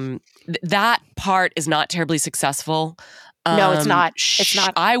 That part is not terribly successful. No, it's not. It's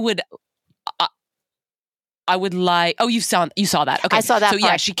not. I would like. Oh, you saw that. Okay, I saw that. So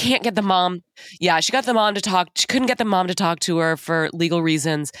part. she can't get the mom. Yeah, she got the mom to talk. She couldn't get the mom to talk to her for legal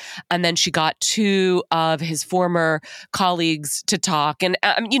reasons, and then she got 2 of his former colleagues to talk, and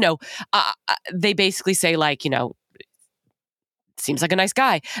they basically say seems like a nice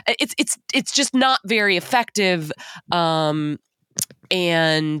guy. It's just not very effective, and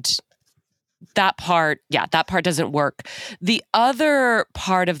that part doesn't work. The other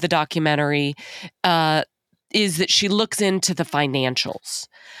part of the documentary is that she looks into the financials,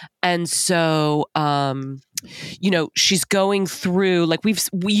 and so she's going through, like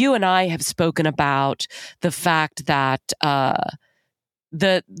you and I have spoken about the fact that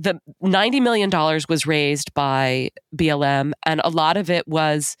the $90 million was raised by BLM, and a lot of it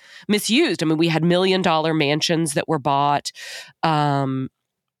was misused. I mean, we had $1 million mansions that were bought.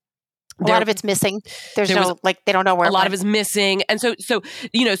 A lot of it's missing. They don't know where a lot of it's missing. And so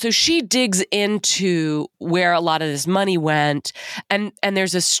she digs into where a lot of this money went. And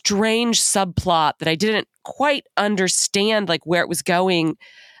there's a strange subplot that I didn't quite understand, like where it was going.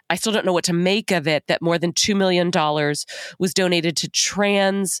 I still don't know what to make of it, that more than $2 million was donated to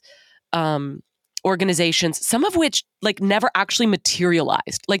trans organizations, some of which never actually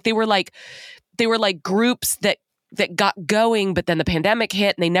materialized. They were like groups that got going, but then the pandemic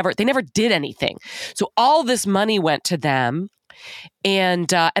hit and they never did anything. So all this money went to them, and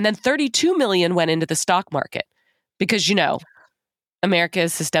then $32 million went into the stock market because America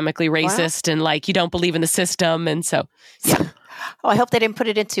is systemically racist. Wow. And you don't believe in the system, and so yeah. Oh, I hope they didn't put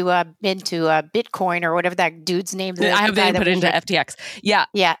it into Bitcoin or whatever that dude's name is. I hope they didn't put it into FTX. Yeah.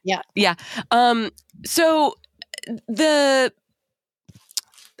 So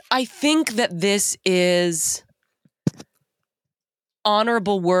I think that this is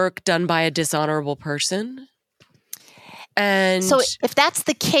honorable work done by a dishonorable person. And so if that's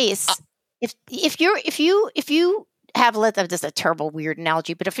the case, if you have, this is a terrible, weird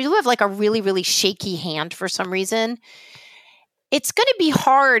analogy, but if you have a really, really shaky hand for some reason, it's going to be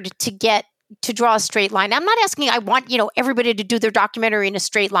hard to draw a straight line. I'm not asking, I want, everybody to do their documentary in a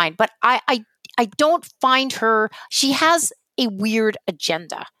straight line, but I don't find her, she has a weird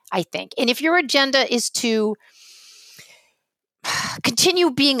agenda, I think. And if your agenda is to continue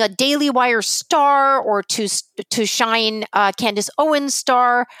being a Daily Wire star or to shine Candace Owens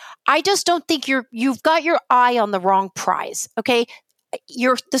star, I just don't think you've got your eye on the wrong prize. Okay,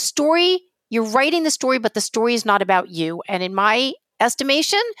 you're writing the story, but the story is not about you. And in my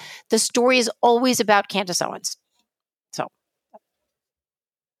estimation, the story is always about Candace Owens. So,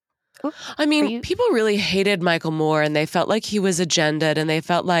 I mean, people really hated Michael Moore, and they felt like he was agended, and they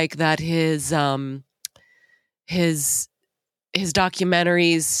felt like that his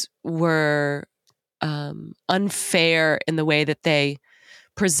documentaries were unfair in the way that they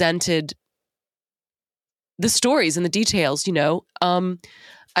presented the stories and the details.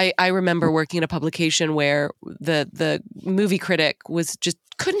 I remember working in a publication where the movie critic was just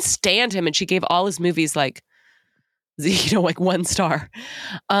couldn't stand him, and she gave all his movies like 1 star.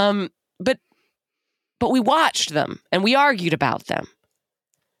 But we watched them and we argued about them,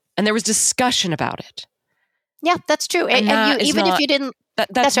 and there was discussion about it. Yeah, that's true. And if you didn't,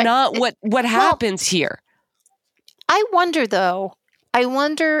 that's right. Not what happens here. I wonder though. I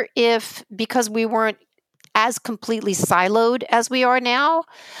wonder if because we weren't as completely siloed as we are now,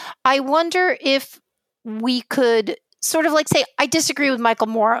 I wonder if we could sort of like say, I disagree with Michael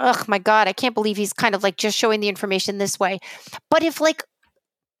Moore. Ugh, my God, I can't believe he's kind of like just showing the information this way. But if like,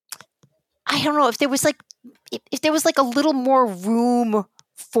 I don't know, if there was like a little more room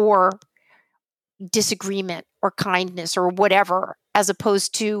for disagreement or kindness or whatever, as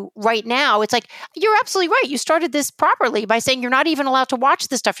opposed to right now, it's like, you're absolutely right. You started this properly by saying you're not even allowed to watch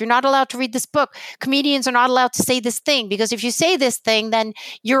this stuff. You're not allowed to read this book. Comedians are not allowed to say this thing, because if you say this thing, then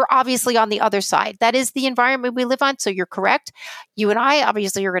you're obviously on the other side. That is the environment we live on. So you're correct. You and I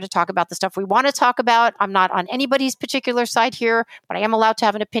obviously are going to talk about the stuff we want to talk about. I'm not on anybody's particular side here, but I am allowed to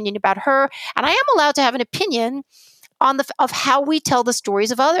have an opinion about her. And I am allowed to have an opinion of how we tell the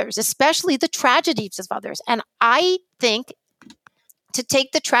stories of others, especially the tragedies of others. And I think to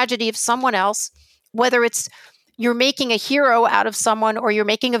take the tragedy of someone else, whether it's you're making a hero out of someone or you're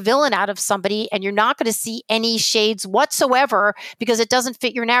making a villain out of somebody, and you're not going to see any shades whatsoever because it doesn't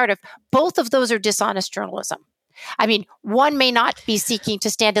fit your narrative, both of those are dishonest journalism. I mean, one may not be seeking to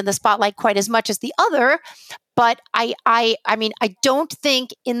stand in the spotlight quite as much as the other, but I mean, I don't think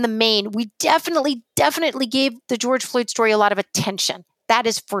in the main, we definitely gave the George Floyd story a lot of attention. That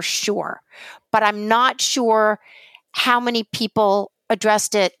is for sure. But I'm not sure how many people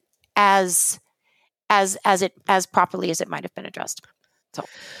addressed it as properly as it might have been addressed. So,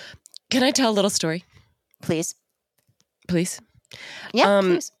 can I tell a little story? Please. Yeah,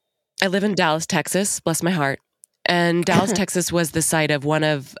 please. I live in Dallas, Texas. Bless my heart. And Dallas, Texas was the site of one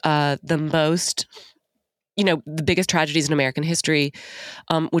of the most, the biggest tragedies in American history,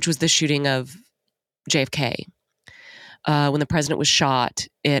 which was the shooting of JFK. When the president was shot,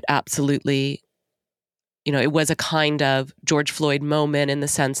 it absolutely, it was a kind of George Floyd moment in the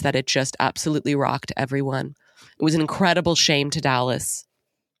sense that it just absolutely rocked everyone. It was an incredible shame to Dallas.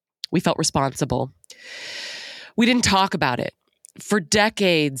 We felt responsible. We didn't talk about it. For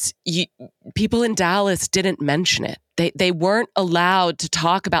decades, people in Dallas didn't mention it. They weren't allowed to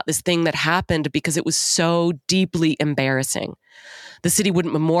talk about this thing that happened because it was so deeply embarrassing. The city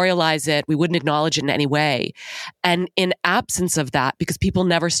wouldn't memorialize it. We wouldn't acknowledge it in any way. And in absence of that, because people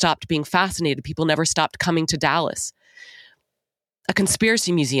never stopped being fascinated, people never stopped coming to Dallas, a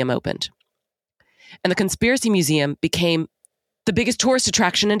conspiracy museum opened. And the conspiracy museum became the biggest tourist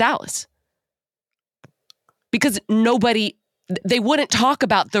attraction in Dallas. Because they wouldn't talk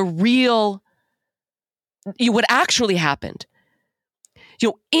about what actually happened.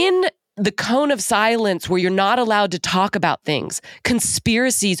 In the cone of silence where you're not allowed to talk about things,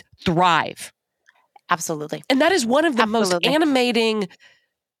 conspiracies thrive. Absolutely. And that is one of the most animating,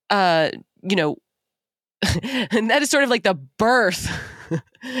 and that is sort of like the birth.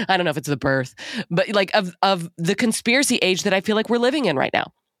 I don't know if it's the birth, but like of the conspiracy age that I feel like we're living in right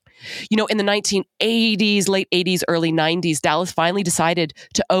now. In the 1980s, late 80s, early 90s, Dallas finally decided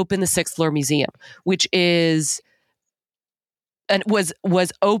to open the 6th floor museum, which was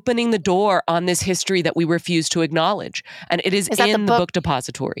opening the door on this history that we refuse to acknowledge. And it is in the book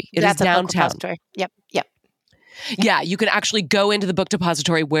depository. It is downtown. Yep. Yeah, you can actually go into the book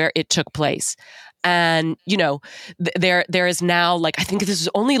depository where it took place. And, there is now, like, I think this is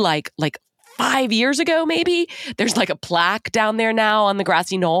only like 5 years ago, maybe, there's like a plaque down there now on the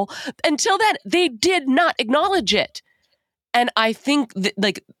grassy knoll. Until then, they did not acknowledge it. And I think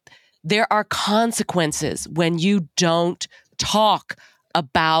that, there are consequences when you don't talk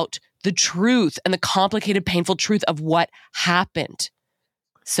about the truth and the complicated, painful truth of what happened.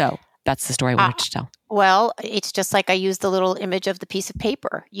 So that's the story I wanted to tell. Well, it's just like I used the little image of the piece of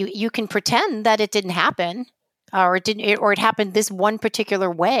paper. You can pretend that it didn't happen, or it happened this one particular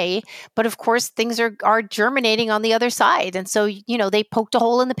way, but of course things are germinating on the other side, and so they poked a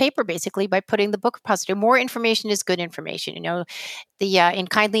hole in the paper basically by putting the book repository. More information is good information. The in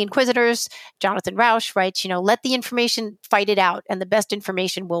Kindly Inquisitors, Jonathan Rauch writes, let the information fight it out, and the best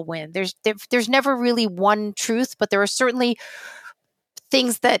information will win. There's never really one truth, but there are certainly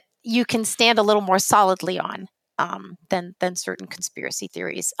things that you can stand a little more solidly on than certain conspiracy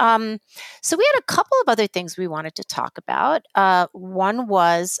theories. So we had a couple of other things we wanted to talk about. One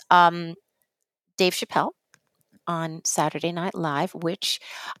was Dave Chappelle on Saturday Night Live, which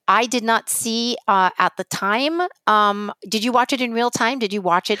I did not see at the time. Did you watch it in real time? Did you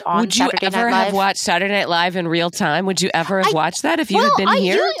watch it on Saturday Night Live? Would you ever have watched Saturday Night Live in real time? Would you ever have watched that if you had been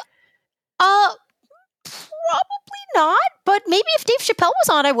here? Probably not, but maybe if Dave Chappelle was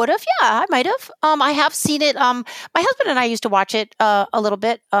on, I would have. Yeah, I might have. I have seen it. My husband and I used to watch it a little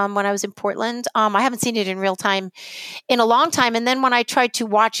bit when I was in Portland. I haven't seen it in real time in a long time. And then when I tried to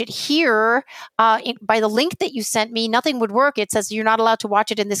watch it here by the link that you sent me, nothing would work. It says you're not allowed to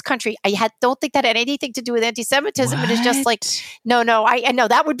watch it in this country. Don't think that had anything to do with anti-Semitism. It is just like, no, I know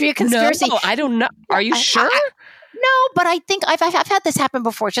that would be a conspiracy. No, I don't know. Are you sure? No, but I think I've had this happen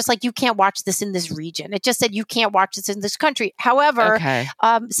before. It's just like, you can't watch this in this region. It just said you can't watch this in this country. However,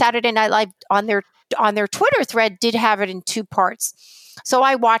 Saturday Night Live on their Twitter thread did have it in 2 parts. So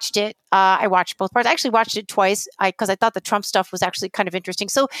I watched it. I watched both parts. I actually watched it twice because I thought the Trump stuff was actually kind of interesting.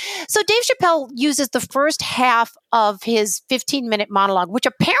 So Dave Chappelle uses the first half of his 15-minute monologue, which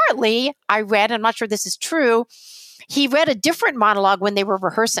apparently I read. I'm not sure this is true. He read a different monologue when they were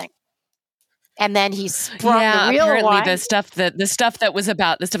rehearsing. And then he sprung the real apparently one. the stuff that was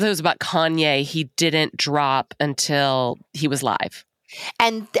about Kanye, he didn't drop until he was live.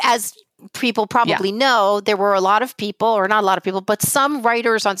 And as people probably know, there were a lot of people, or not a lot of people, but some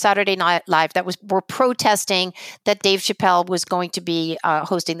writers on Saturday Night Live that were protesting that Dave Chappelle was going to be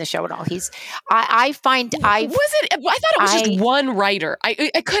hosting the show at all. I thought it was just one writer.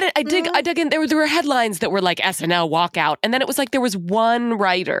 I dug in. There were headlines that were like SNL walkout, and then it was like there was one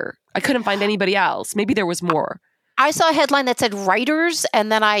writer. I couldn't find anybody else. Maybe there was more. I saw a headline that said writers,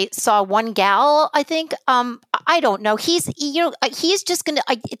 and then I saw one gal, I think. I don't know. He's just going to,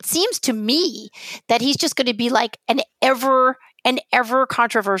 it seems to me that he's just going to be like an ever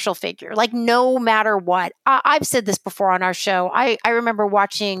controversial figure, like no matter what. I've said this before on our show. I remember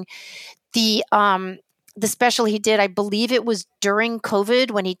watching the special he did. I believe it was during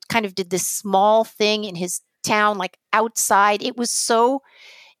COVID when he kind of did this small thing in his town, like outside. It was so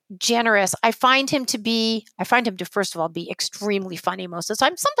generous. I find him to first of all be extremely funny most of the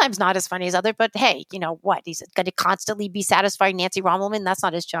time. Sometimes not as funny as others, but hey, you know what? He's going to constantly be satisfying Nancy Rommelman. That's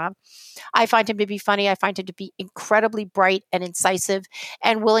not his job. I find him to be funny. I find him to be incredibly bright and incisive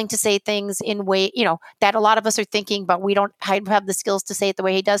and willing to say things in way, that a lot of us are thinking, but we don't have the skills to say it the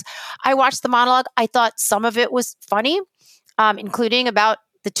way he does. I watched the monologue. I thought some of it was funny, including about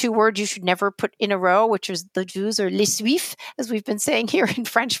the 2 words you should never put in a row, which is the Jews, or les Juifs, as we've been saying here in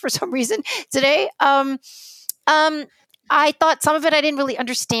French for some reason today. I thought some of it I didn't really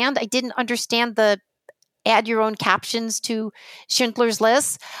understand. I didn't understand the add your own captions to Schindler's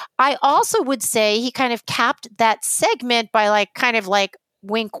List. I also would say he kind of capped that segment by kind of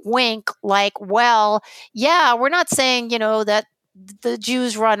wink, wink, well, yeah, we're not saying, that the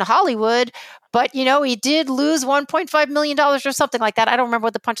Jews run Hollywood, but he did lose $1.5 million or something like that. I don't remember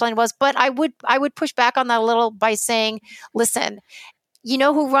what the punchline was, but I would push back on that a little by saying, listen, you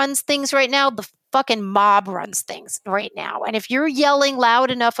know who runs things right now? The fucking mob runs things right now. And if you're yelling loud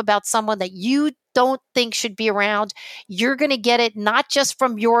enough about someone that you don't think should be around, you're going to get it not just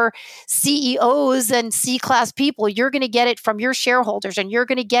from your CEOs and C-class people. You're going to get it from your shareholders, and you're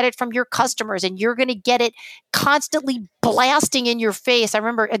going to get it from your customers, and you're going to get it constantly blasting in your face. I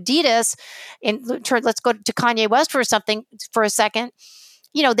remember Adidas, and let's go to Kanye West for a second.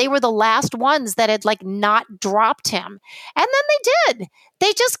 They were the last ones that had not dropped him. And then they did.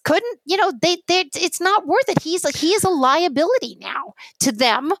 They just couldn't, it's not worth it. He is a liability now to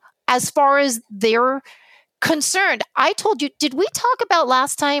them as far as they're concerned. I told you, did we talk about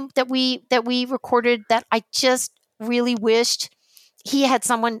last time that we recorded that I just really wished he had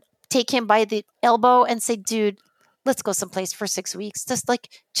someone take him by the elbow and say, dude, let's go someplace for 6 weeks. Just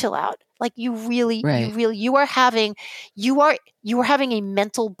chill out. You are having a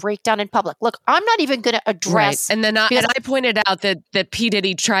mental breakdown in public. Look, I'm not even going to address. Right. And then I pointed out that P.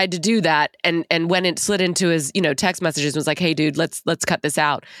 Diddy tried to do that, and when it slid into his text messages, was like, hey, dude, let's cut this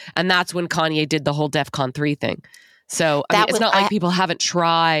out. And that's when Kanye did the whole DEFCON 3 thing. So it's not like people haven't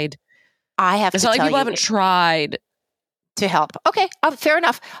tried I have It's to not like tell people you haven't tried. to help. Okay, fair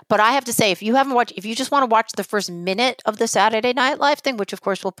enough. But I have to say, if you just want to watch the first minute of the Saturday Night Live thing, which of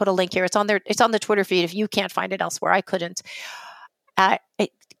course we'll put a link here, it's on the Twitter feed. If you can't find it elsewhere, I couldn't.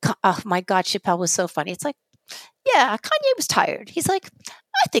 Oh my God, Chappelle was so funny. It's like, yeah, Kanye was tired. He's like,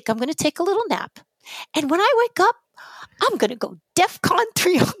 I think I'm going to take a little nap. And when I wake up, I'm going to go DEFCON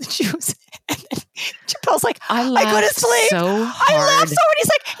 3 on the Jews. And then Chappelle's like, I go to sleep. So hard. I laughed so hard.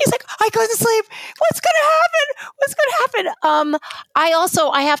 He's like, I go to sleep. What's going to happen? What's going to happen?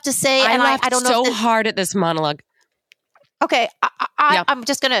 I have to say, I laughed I don't know so hard at this monologue. Okay, I'm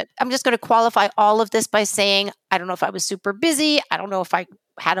just gonna qualify all of this by saying I don't know if I was super busy. I don't know if I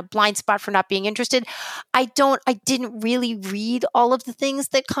had a blind spot for not being interested. I didn't really read all of the things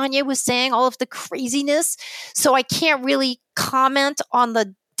that Kanye was saying, all of the craziness. So I can't really comment on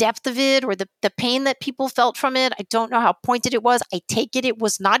the depth of it or the pain that people felt from it. I don't know how pointed it was. I take it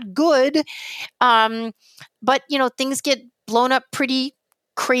was not good. But things get blown up pretty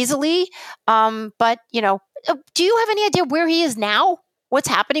crazily. But do you have any idea where he is now? What's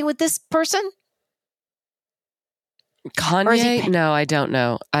happening with this person? Kanye? No, I don't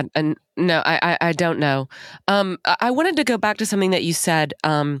know. I don't know. I wanted to go back to something that you said.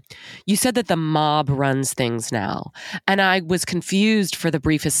 You said that the mob runs things now. And I was confused for the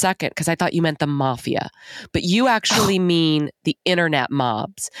briefest second because I thought you meant the mafia. But you actually mean the internet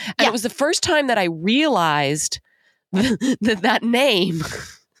mobs. And it was the first time that I realized that name...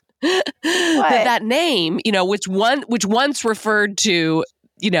 that name, which once referred to,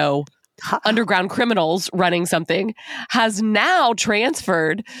 underground criminals running something, has now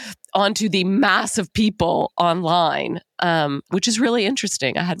transferred onto the mass of people online, which is really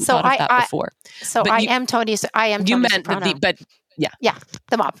interesting. I hadn't thought of that before. So I am Tony. I am. You Tony meant Soprano. yeah,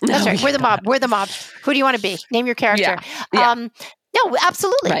 the mob. That's right. We're the mob. We're the mob. Who do you want to be? Name your character. Yeah. No,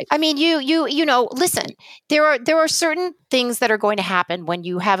 absolutely. Right. I mean, listen, there are certain things that are going to happen when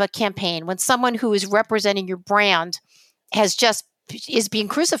you have a campaign, when someone who is representing your brand is being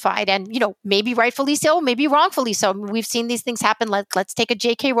crucified, and, maybe rightfully so, maybe wrongfully so. I mean, we've seen these things happen. Let's take a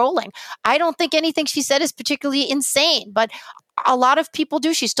J.K. Rowling. I don't think anything she said is particularly insane, but a lot of people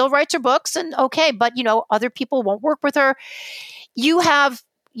do. She still writes her books, and okay, but, other people won't work with her. You have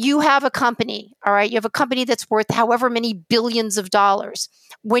a company, all right? You have a company that's worth however many billions of dollars.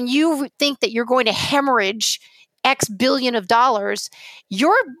 When you think that you're going to hemorrhage X billion of dollars,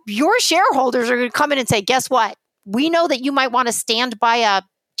 your shareholders are going to come in and say, guess what? We know that you might want to stand by a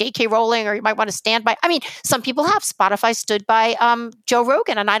J.K. Rowling, or you might want to stand by, some people have. Spotify stood by Joe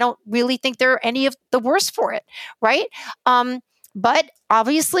Rogan, and I don't really think they're any of the worse for it, right? But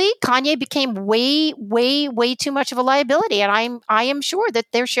obviously, Kanye became way, way, way too much of a liability, and I am sure that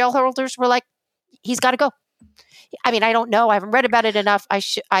their shareholders were like, "He's got to go." I don't know. I haven't read about it enough. I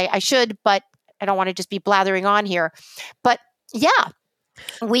should, but I don't want to just be blathering on here. But yeah,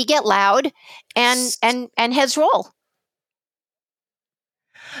 we get loud, and heads roll.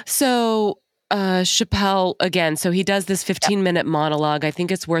 So Chappelle, again, so he does this 15-minute monologue. I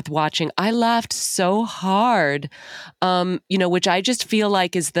think it's worth watching. I laughed so hard, which I just feel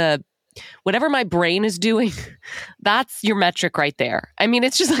like is whatever my brain is doing, that's your metric right there.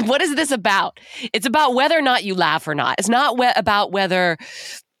 It's just like, what is this about? It's about whether or not you laugh or not. It's not about whether,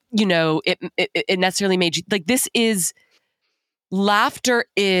 it necessarily made you, like, this is, laughter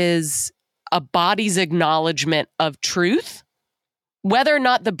is a body's acknowledgement of truth, whether or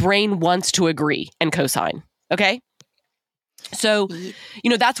not the brain wants to agree and cosign. Okay. So,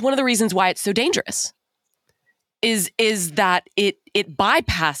 that's one of the reasons why it's so dangerous is that it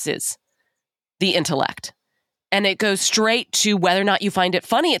bypasses the intellect and it goes straight to whether or not you find it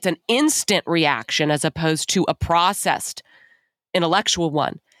funny. It's an instant reaction as opposed to a processed intellectual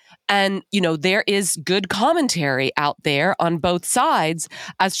one. And, there is good commentary out there on both sides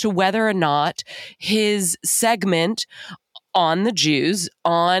as to whether or not his segment on the Jews,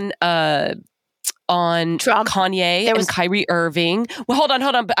 on Trump, Kanye and Kyrie Irving. Well, hold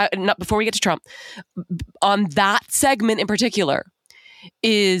on. But not before we get to Trump. On that segment in particular,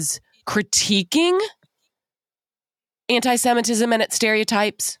 is critiquing anti-Semitism and its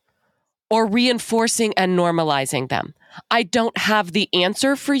stereotypes, or reinforcing and normalizing them. I don't have the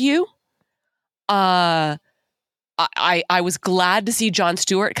answer for you. I was glad to see Jon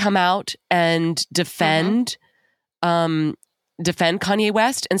Stewart come out and defend Kanye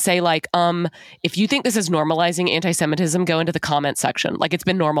West and say, like, if you think this is normalizing anti-Semitism, go into the comment section. Like, it's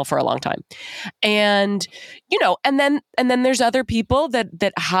been normal for a long time. And, and then there's other people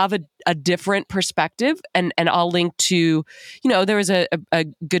that have a different perspective. And I'll link to, there was a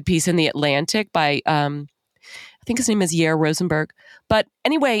good piece in The Atlantic by, I think his name is Yair Rosenberg. But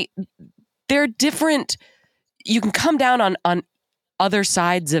anyway, there are different, you can come down on other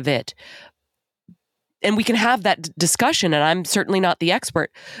sides of it. And we can have that discussion, and I'm certainly not the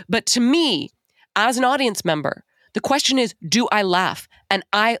expert. But to me, as an audience member, the question is, do I laugh? And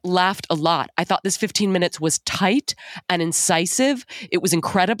I laughed a lot. I thought this 15 minutes was tight and incisive. It was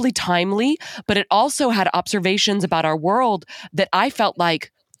incredibly timely, but it also had observations about our world that I felt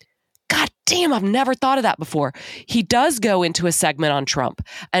like, God damn, I've never thought of that before. He does go into a segment on Trump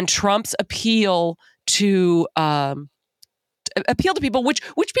and Trump's appeal to people, which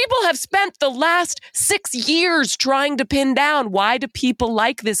people have spent the last 6 years trying to pin down. Why do people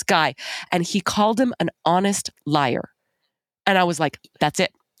like this guy? And he called him an honest liar. And I was like, that's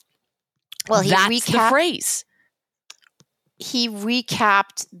it. Well, that's the phrase. He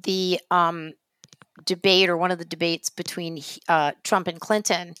recapped the debate, or one of the debates between Trump and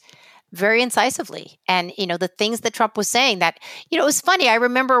Clinton, very incisively. And, the things that Trump was saying, that, it was funny. I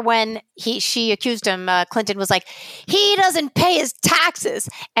remember when she accused him, Clinton was like, he doesn't pay his taxes.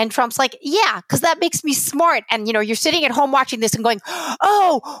 And Trump's like, yeah, because that makes me smart. And, you're sitting at home watching this and going,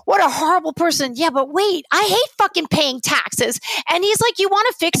 oh, what a horrible person. Yeah, but wait, I hate fucking paying taxes. And he's like, you want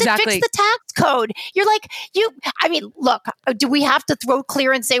to fix it? Fix the tax code. You're like, look, do we have to throw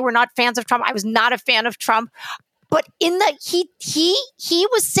clear and say we're not fans of Trump? I was not a fan of Trump. But in that he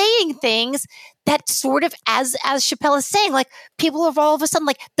was saying things that sort of, as Chappelle is saying, like, people have all of a sudden,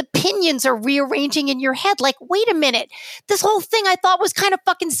 like, the pinions are rearranging in your head. Like, wait a minute, this whole thing I thought was kind of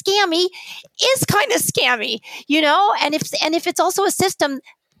fucking scammy is kind of scammy, And if it's also a system,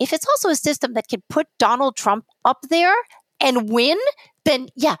 that can put Donald Trump up there and win, then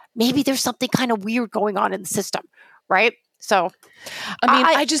yeah, maybe there's something kind of weird going on in the system, right? So,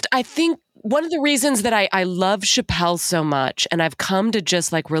 I think one of the reasons that I love Chappelle so much, and I've come to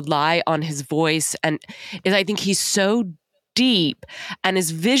just like rely on his voice, and is I think he's so deep and his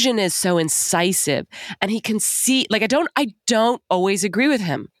vision is so incisive, and he can see, like, I don't always agree with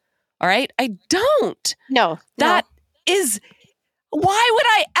him. All right. I don't. No. That is, why would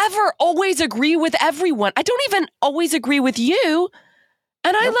I ever always agree with everyone? I don't even always agree with you.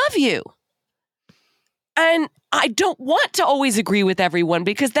 And I love you. And I don't want to always agree with everyone,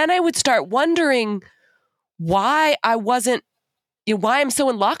 because then I would start wondering why I wasn't, why I'm so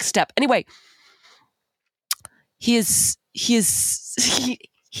in lockstep. Anyway, he has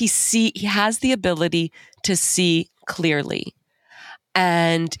the ability to see clearly,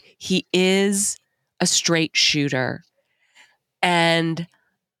 and he is a straight shooter, and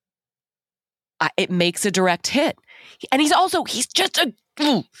it makes a direct hit. And he's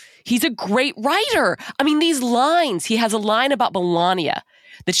a great writer. I mean, these lines, he has a line about Melania,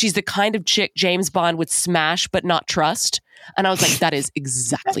 that she's the kind of chick James Bond would smash but not trust. And I was like, that is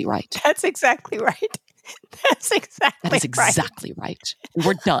exactly right. That's exactly right. That is exactly right.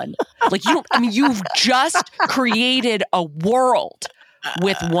 We're done. Like, you've just created a world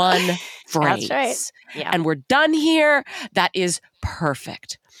with one phrase. That's right. Yeah. And we're done here. That is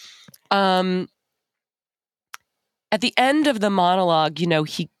perfect. At the end of the monologue,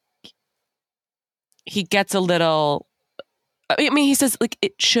 he gets a little, he says, like,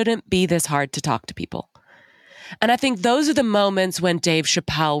 it shouldn't be this hard to talk to people. And I think those are the moments when Dave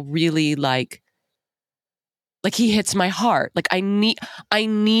Chappelle really like he hits my heart. Like, I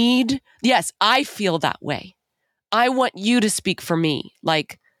need, yes, I feel that way. I want you to speak for me.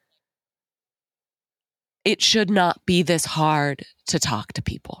 Like, it should not be this hard to talk to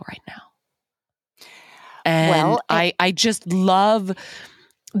people right now. And I just love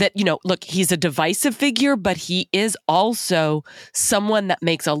that, look, he's a divisive figure, but he is also someone that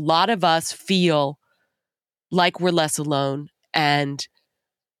makes a lot of us feel like we're less alone, and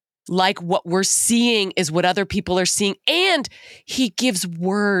like what we're seeing is what other people are seeing. And he gives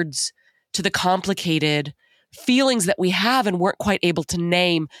words to the complicated feelings that we have and weren't quite able to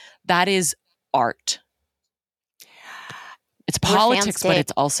name. That is art. It's politics, but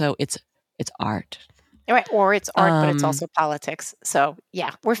it's also, it's art. Right. Or it's art, but it's also politics. So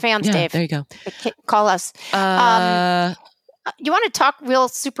yeah, we're fans, Dave. There you go. Call us. You want to talk real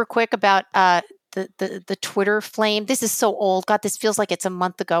super quick about the Twitter flame? This is so old. God, this feels like it's a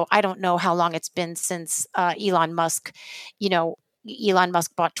month ago. I don't know how long it's been since Elon Musk, Elon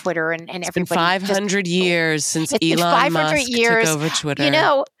Musk bought Twitter, and everybody. It's been 500 years since Elon Musk took over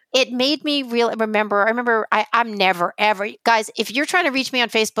Twitter. It made me remember, I'm never, ever, guys, if you're trying to reach me on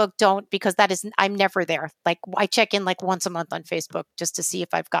Facebook, don't, because I'm never there. Like, I check in like once a month on Facebook just to see if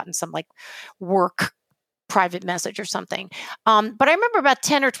I've gotten some like work private message or something. But I remember about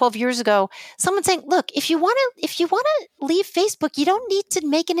 10 or 12 years ago, someone saying, look, if you want to leave Facebook, you don't need to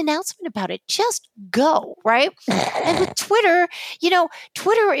make an announcement about it. Just go, right? And with Twitter,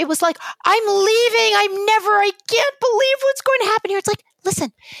 Twitter, it was like, I can't believe what's going to happen here. It's like,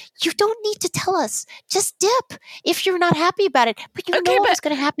 listen, you don't need to tell us. Just dip if you're not happy about it. But what's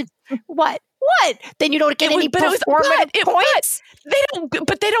going to happen. What? Then you don't get any performative points? They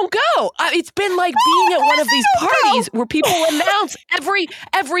don't go. It's been like being at one of these parties where people announce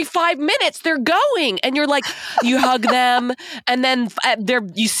every 5 minutes they're going, and you're like, you hug them, and then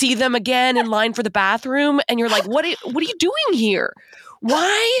you see them again in line for the bathroom, and you're like, what are you doing here?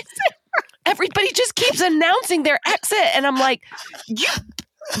 Why? Everybody just keeps announcing their exit, and I'm like, you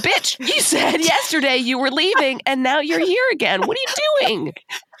bitch, you said yesterday you were leaving, and now you're here again. What are you doing?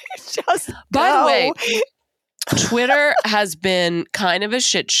 By the way, Twitter has been kind of a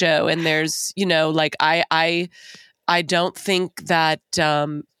shit show, and there's, I don't think that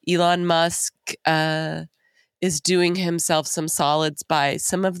Elon Musk is doing himself some solids by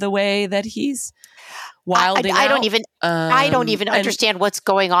some of the way that he's wilding I out. I don't even understand what's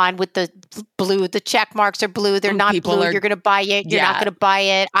going on with the blue. The check marks are blue. They're not blue. You're going to buy it. You're not going to buy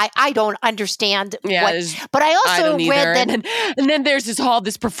it. I don't understand. But I also read that. And then there's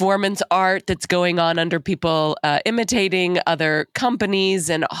this performance art that's going on under people imitating other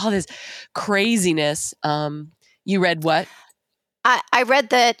companies and all this craziness. You read what? I read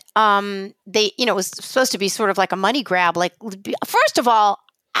that it was supposed to be sort of like a money grab. Like, first of all,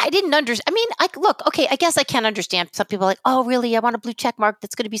 I didn't understand. I mean, I guess I can understand. Some people are like, oh, really? I want a blue check mark.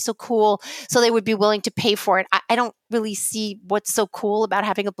 That's going to be so cool. So they would be willing to pay for it. I don't really see what's so cool about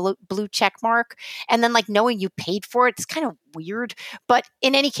having a blue check mark. And then knowing you paid for it, it's kind of weird. But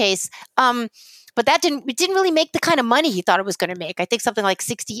in any case, but it didn't really make the kind of money he thought it was going to make. I think something like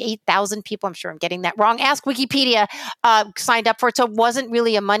 68,000 people, I'm sure I'm getting that wrong, ask Wikipedia, signed up for it. So it wasn't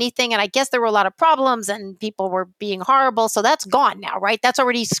really a money thing. And I guess there were a lot of problems and people were being horrible. So that's gone now, right? That's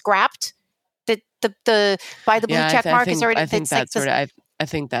already scrapped. The by the blue check mark is already. I think I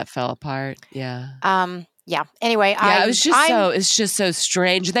think that fell apart. Yeah. Yeah. Anyway, it's just so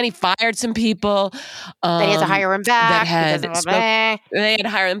strange. And then he fired some people. They had to hire him back. They had to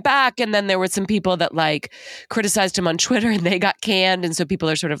hire him back, and then there were some people that criticized him on Twitter, and they got canned. And so people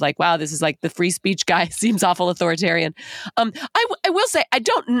are sort of like, "Wow, this is the free speech guy seems awful authoritarian." I will say,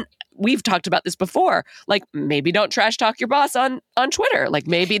 we've talked about this before. Maybe don't trash talk your boss on Twitter.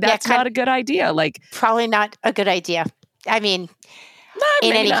 Maybe that's not a good idea. Probably not a good idea. I mean.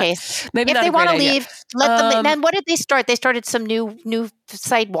 In any case, maybe if they want to leave, let them. And then what did they start? They started some new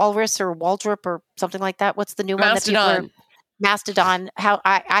site, Walrus or Waldrop or something like that. What's the new one? Mastodon. How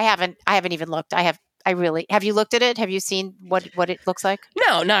I haven't even looked. Have you looked at it? Have you seen what it looks like?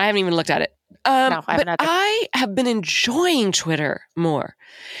 No, I haven't even looked at it. No, I haven't. But I have been enjoying Twitter more.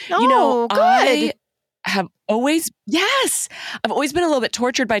 Oh, good. I have always I've always been a little bit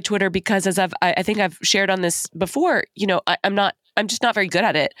tortured by Twitter because, as I think I've shared on this before, I'm just not very good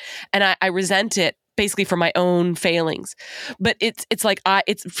at it, and I resent it basically for my own failings. But it's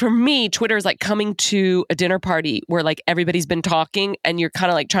for me, Twitter is like coming to a dinner party where everybody's been talking, and you're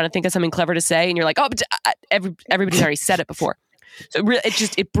kind of trying to think of something clever to say, and you're like, oh, but everybody's already said it before. So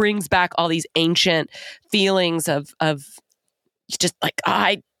it brings back all these ancient feelings of just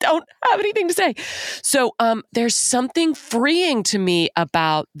I don't have anything to say. So there's something freeing to me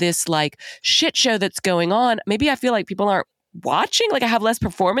about this shit show that's going on. Maybe I feel like people aren't watching, I have less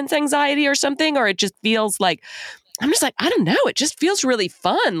performance anxiety or something, or it just feels I'm just I don't know, it just feels really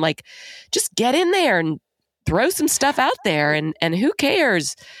fun. Just get in there and throw some stuff out there, and who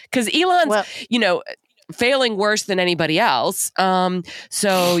cares? Because Elon's failing worse than anybody else.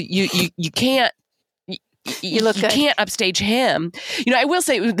 So you can't. You can't upstage him. I will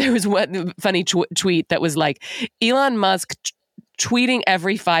say there was one funny tweet that was Elon Musk tweeting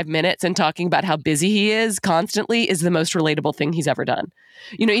every 5 minutes and talking about how busy he is constantly is the most relatable thing he's ever done.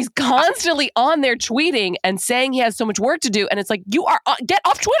 He's constantly on there tweeting and saying he has so much work to do. And it's get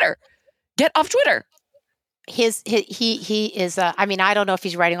off Twitter. Get off Twitter. He is, I don't know if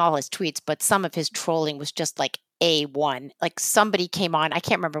he's writing all his tweets, but some of his trolling was just A1. Somebody came on, I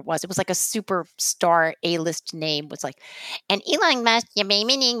can't remember what it was. It was a superstar A-list name was and Elon Musk, you made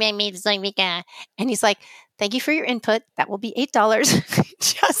me, and he's like, thank you for your input. That will be $8.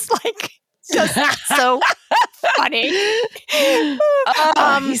 just so funny.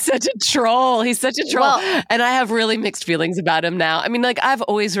 He's such a troll. Well, and I have really mixed feelings about him now. I mean, I've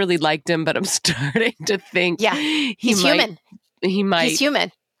always really liked him, but I'm starting to think he's human. He might. He's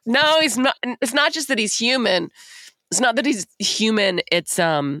human. No, he's not. It's not just that he's human. It's not that he's human. It's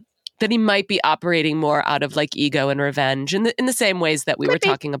that he might be operating more out of like ego and revenge in the same ways that we were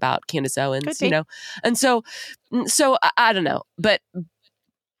talking about Candace Owens, you know? And so I don't know, but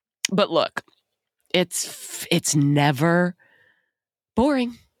look, it's never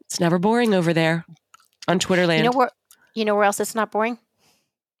boring. It's never boring over there on Twitter land. You know where else it's not boring?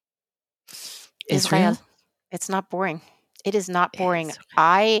 Israel. It's not boring. It is not boring.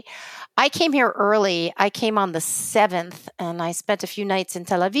 I came here early. I came on the 7th, and I spent a few nights in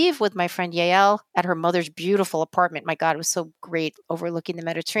Tel Aviv with my friend Yael at her mother's beautiful apartment. My God, it was so great overlooking the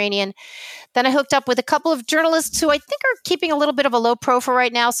Mediterranean. Then I hooked up with a couple of journalists who I think are keeping a little bit of a low profile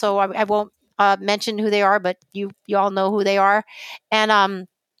right now, so I won't mention who they are, but you all know who they are. And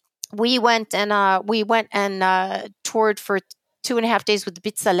we went and toured for 2.5 days with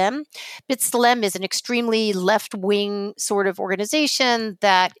B'Tselem. B'Tselem is an extremely left-wing sort of organization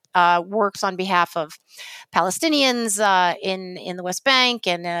that works on behalf of Palestinians in the West Bank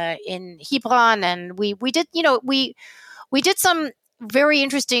and in Hebron. And we did some very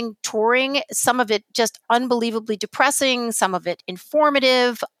interesting touring, some of it just unbelievably depressing, some of it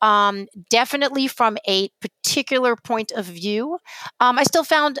informative, definitely from a particular point of view. I still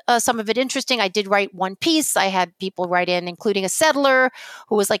found some of it interesting. I did write one piece. I had people write in, including a settler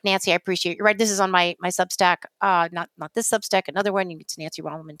who was like, Nancy, I appreciate you. Right. This is on my Substack, not this Substack, another one. You can get to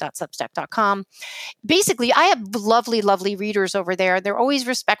nancyrolleman.substack.com. Basically, I have lovely, lovely readers over there. They're always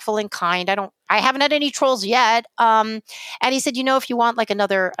respectful and kind. I haven't had any trolls yet. And he said, if you want like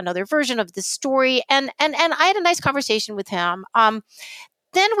another version of this story, and I had a nice conversation with him.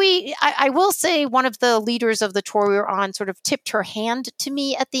 Then I will say one of the leaders of the tour we were on sort of tipped her hand to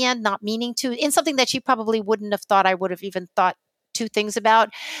me at the end, not meaning to, in something that she probably wouldn't have thought I would have even thought two things about.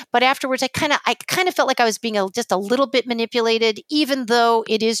 But afterwards, I kind of felt like I was being just a little bit manipulated, even though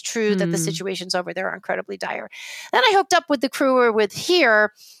it is true that the situations over there are incredibly dire. Then I hooked up with the crew we're with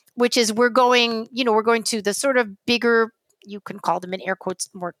here, which is we're going to the sort of bigger, you can call them in air quotes,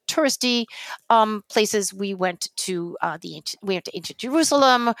 more touristy places. We went to ancient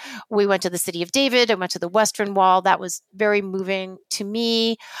Jerusalem. We went to the city of David. I went to the Western Wall. That was very moving to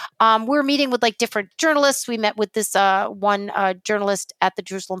me. We're meeting with like different journalists. We met with this one journalist at the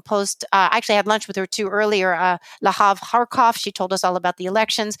Jerusalem Post. I actually had lunch with her too earlier, Lahav Harkov. She told us all about the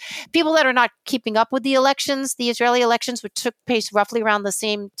elections. People that are not keeping up with the elections, the Israeli elections, which took place roughly around the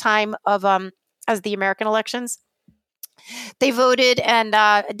same time of as the American elections. They voted, and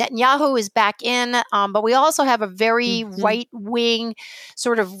Netanyahu is back in. But we also have a very right-wing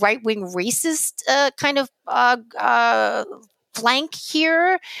racist kind of flank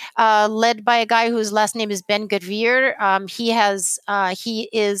here, led by a guy whose last name is Ben Gvir.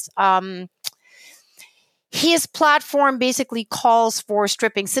 His platform basically calls for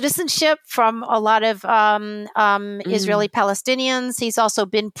stripping citizenship from a lot of Israeli Palestinians. He's also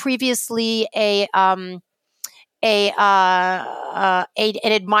been previously an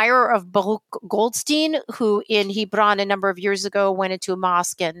admirer of Baruch Goldstein, who in Hebron a number of years ago went into a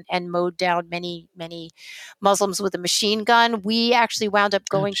mosque and mowed down many, many Muslims with a machine gun. We actually wound up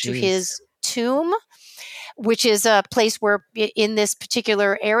going to his tomb, which is a place where in this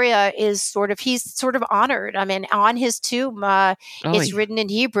particular area he's sort of honored. I mean, on his tomb, it's written in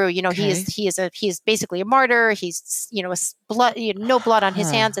Hebrew, he is basically a martyr. He's, blood, no blood on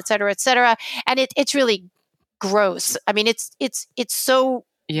his hands, et cetera, et cetera. And it's really gross. I mean, it's so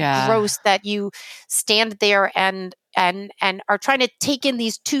gross that you stand there and are trying to take in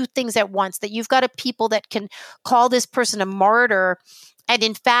these two things at once, that you've got a people that can call this person a martyr. And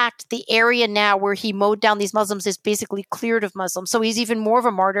in fact, the area now where he mowed down these Muslims is basically cleared of Muslims. So he's even more of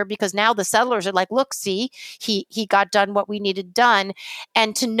a martyr, because now the settlers are like, look, see, he got done what we needed done.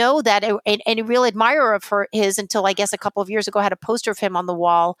 And to know that a real admirer of his, until I guess a couple of years ago, had a poster of him on the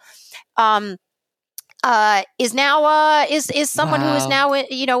wall, is now is someone who is now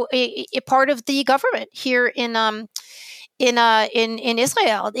a part of the government here in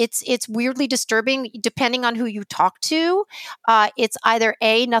Israel. It's weirdly disturbing depending on who you talk to. It's either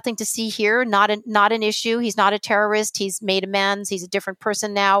nothing to see here, not an issue. He's not a terrorist. He's made amends. He's a different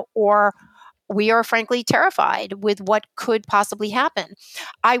person now, or we are frankly terrified with what could possibly happen.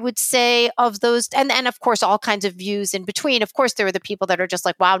 I would say of those, and of course, all kinds of views in between. Of course, there are the people that are just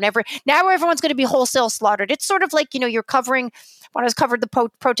like, wow, now everyone's going to be wholesale slaughtered. It's sort of like, you're covering, when I was covered the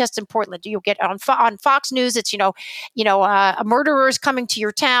protests in Portland, you'll get on Fox News, it's, a murderer is coming to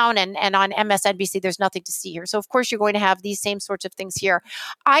your town, and on MSNBC, there's nothing to see here. So of course, you're going to have these same sorts of things here.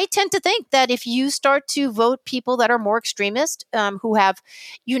 I tend to think that if you start to vote people that are more extremist, who have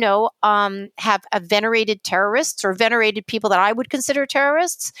venerated terrorists or venerated people that I would consider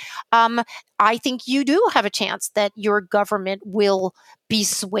terrorists, I think you do have a chance that your government will be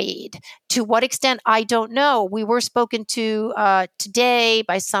swayed. To what extent, I don't know. We were spoken to today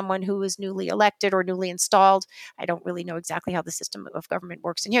by someone who was newly elected or newly installed. I don't really know exactly how the system of government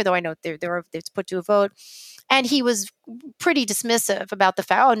works in here, though I know it's put to a vote. And he was pretty dismissive about the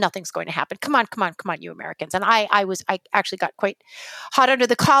fact, oh, nothing's going to happen. Come on, you Americans. And I actually got quite hot under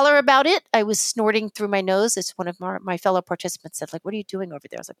the collar about it. I was snorting through my nose. As one of my fellow participants said, like, what are you doing over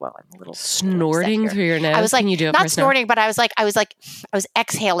there? I was like, well, I'm a little Snorting through your nose? I was like, Can you do it not snorting, but I was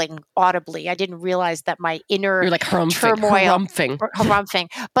exhaling audibly. I didn't realize that my inner You're like turmoil. Harumping.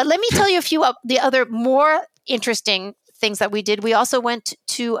 But let me tell you a few of the other more interesting things that we did. We also went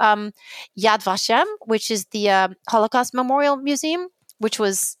to Yad Vashem, which is the Holocaust Memorial Museum, which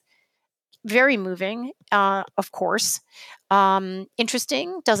was very moving, of course.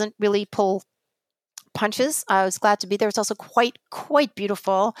 Interesting, doesn't really pull punches. I was glad to be there. It's also quite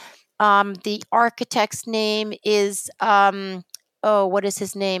beautiful. The architect's name is what is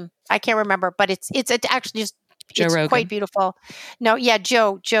his name? I can't remember, but it's actually just it's quite beautiful. No, yeah,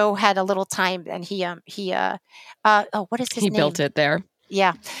 Joe had a little time, and he what is his name? He built it there.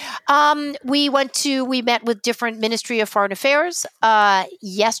 Yeah. We met with different Ministry of Foreign Affairs.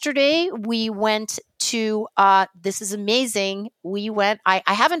 Yesterday we went to, this is amazing. We went, I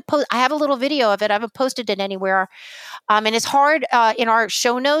have a little video of it. I haven't posted it anywhere. And it's hard, in our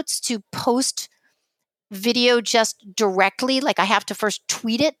show notes to post video just directly. Like I have to first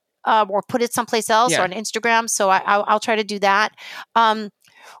tweet it, or put it someplace else or on Instagram. So I'll try to do that.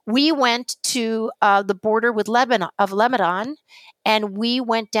 We went to the border with Lebanon, and we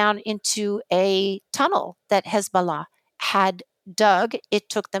went down into a tunnel that Hezbollah had dug. It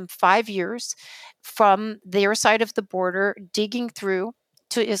took them 5 years from their side of the border, digging through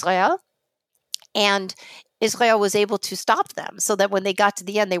to Israel. And Israel was able to stop them so that when they got to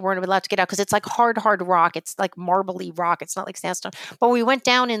the end, they weren't allowed to get out because it's like hard rock. It's like marbly rock. It's not like sandstone. But we went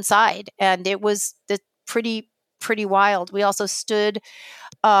down inside, and it was pretty wild. We also stood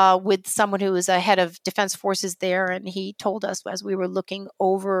with someone who was a head of defense forces there, and he told us as we were looking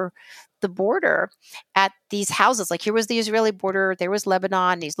over the border at these houses, like here was the Israeli border, there was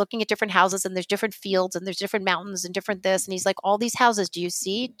Lebanon, and he's looking at different houses, and there's different fields, and there's different mountains, and different this, and he's like, all these houses, do you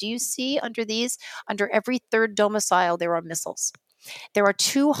see under every third domicile there are missiles. There are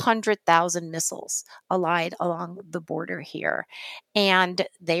 200,000 missiles allied along the border here, and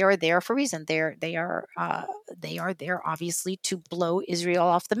they are there for a reason. They are there obviously to blow Israel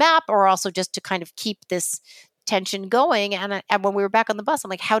off the map, or also just to kind of keep this tension going. And when we were back on the bus, I'm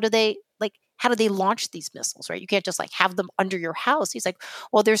like, how do they launch these missiles? Right? You can't just like have them under your house. He's like,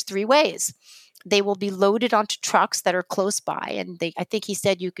 well, there's 3 ways. They will be loaded onto trucks that are close by, and I think he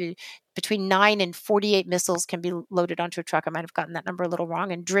said you could between 9 and 48 missiles can be loaded onto a truck. I might have gotten that number a little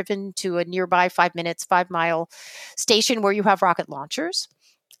wrong, and driven to a nearby 5-mile station where you have rocket launchers.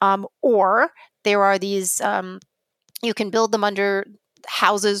 Or there are these, you can build them under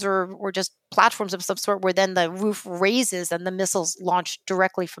houses or just platforms of some sort where then the roof raises and the missiles launch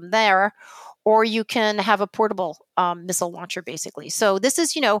directly from there. Or you can have a portable missile launcher, basically. So this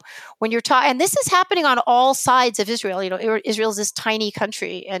is, when you're talking, and this is happening on all sides of Israel. Israel is this tiny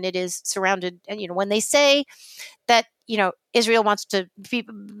country, and it is surrounded. And when they say that Israel wants to be,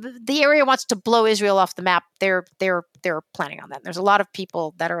 the area wants to blow Israel off the map, they're planning on that. And there's a lot of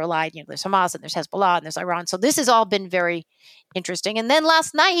people that are allied. There's Hamas, and there's Hezbollah, and there's Iran. So this has all been very interesting. And then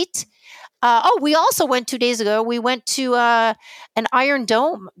last night, we also went 2 days ago. We went to an Iron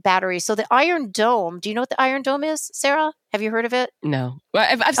Dome battery. So the Iron Dome. Do you know what the Iron Dome is, Sarah? Have you heard of it? No. Well,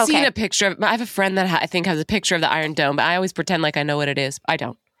 I've seen a picture of. I have a friend that I think has a picture of the Iron Dome, but I always pretend like I know what it is. I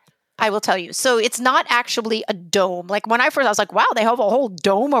don't. I will tell you. So it's not actually a dome. Like when I was like, wow, they have a whole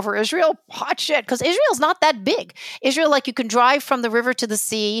dome over Israel? Hot shit. Because Israel's not that big. Israel, like you can drive from the river to the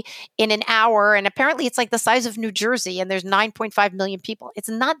sea in an hour. And apparently it's like the size of New Jersey, and there's 9.5 million people. It's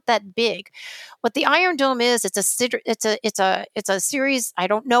not that big. What the Iron Dome is, it's a series. I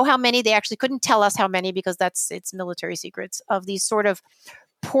don't know how many. They actually couldn't tell us how many because it's military secrets of these sort of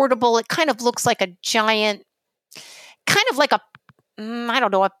portable. It kind of looks like a giant, kind of like I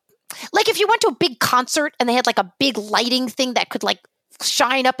don't know, like if you went to a big concert and they had like a big lighting thing that could like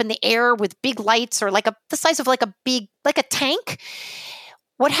shine up in the air with big lights, or like the size of like a tank.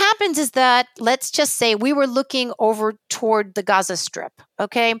 What happens is that, let's just say we were looking over toward the Gaza Strip.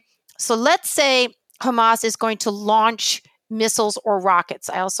 Okay. So let's say Hamas is going to launch missiles or rockets.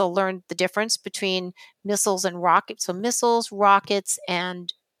 I also learned the difference between missiles and rockets. So missiles, rockets,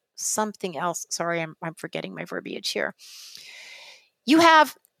 and something else. Sorry, I'm forgetting my verbiage here. You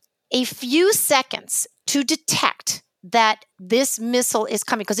have a few seconds to detect that this missile is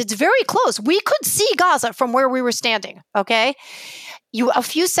coming because it's very close. We could see Gaza from where we were standing, okay? a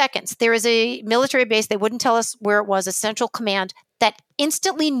few seconds, there is a military base. They wouldn't tell us where it was, a central command that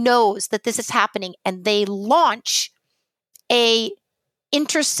instantly knows that this is happening, and they launch a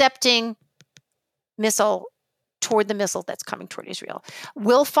intercepting missile toward the missile that's coming toward Israel.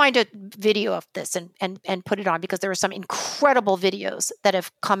 We'll find a video of this and put it on, because there are some incredible videos that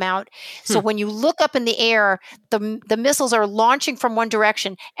have come out. So when you look up in the air, the missiles are launching from one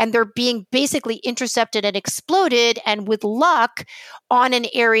direction, and they're being basically intercepted and exploded, and with luck, on an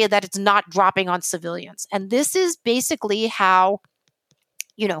area that it's not dropping on civilians. And this is basically how,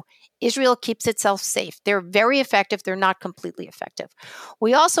 Israel keeps itself safe. They're very effective. They're not completely effective.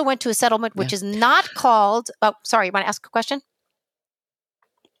 We also went to a settlement which is not called. Oh, sorry. You want to ask a question?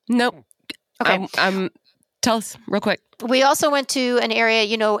 Nope. Okay. Tell us real quick. We also went to an area,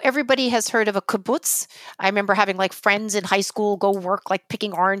 everybody has heard of a kibbutz. I remember having friends in high school go work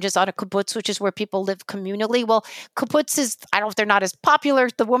picking oranges on a kibbutz, which is where people live communally. Well, kibbutz is, I don't know if they're not as popular.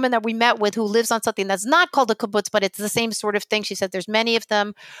 The woman that we met with who lives on something that's not called a kibbutz, but it's the same sort of thing. She said there's many of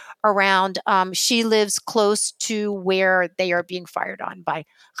them around. She lives close to where they are being fired on by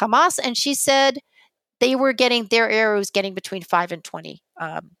Hamas. And she said they were getting, their area was getting between 5 and 20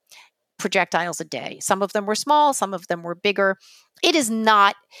 projectiles a day. Some of them were small, some of them were bigger. It is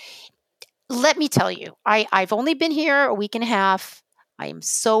not, let me tell you, I've only been here a week and a half. I am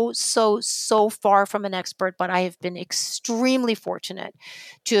so far from an expert, but I have been extremely fortunate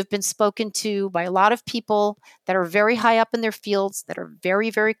to have been spoken to by a lot of people that are very high up in their fields, that are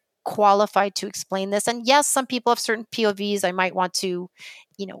very, very qualified to explain this. And yes, some people have certain POVs I might want to,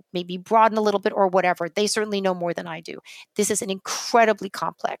 maybe broaden a little bit or whatever. They certainly know more than I do. This is an incredibly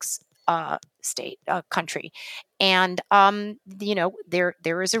complex country. And,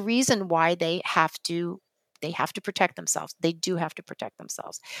 there is a reason why they have to protect themselves. They do have to protect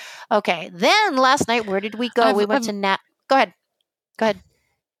themselves. Okay. Then last night, where did we go? We went to Go ahead.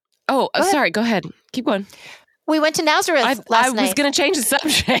 Oh, sorry. Go ahead. Keep going. We went to Nazareth last night. I was going to change the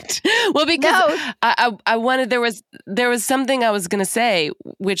subject. Well, because I wanted, there was something I was going to say,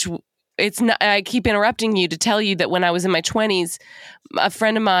 which it's not, I keep interrupting you to tell you that when I was in my 20s, a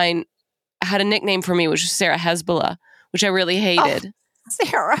friend of mine had a nickname for me, which was Sarah Hezbollah, which I really hated. Oh,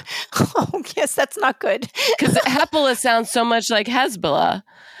 Sarah. Oh, yes, that's not good. Because Hezbollah sounds so much like Hezbollah.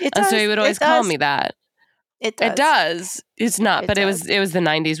 It does. And so he would always call me that. It does. It does. It's not, but it was the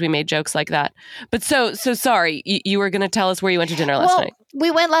 90s. We made jokes like that. But so sorry, you were going to tell us where you went to dinner last night.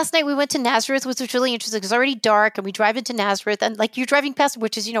 We went last night. We went to Nazareth, which was really interesting. It was already dark, and we drive into Nazareth, and you're driving past,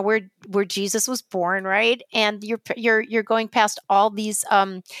 which is where Jesus was born, right? And you're going past all these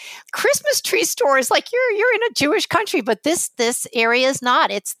Christmas tree stores, you're in a Jewish country, but this area is not.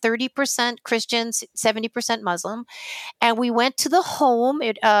 It's 30% Christians, 70% Muslim, and we went to the home,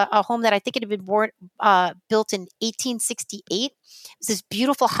 a home that I think it had been built in 1868. It was this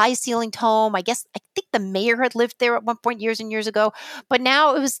beautiful high-ceilinged home. I think the mayor had lived there at one point years and years ago. But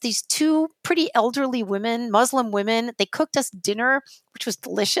now it was these two pretty elderly women, Muslim women. They cooked us dinner, which was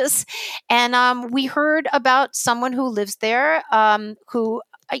delicious. And we heard about someone who lives there, who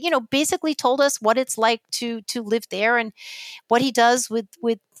basically told us what it's like to live there and what he does with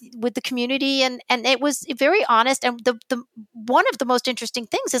the community. And it was very honest. And the one of the most interesting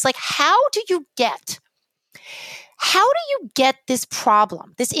things is how do you get this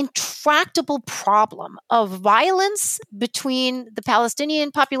problem, this intractable problem of violence between the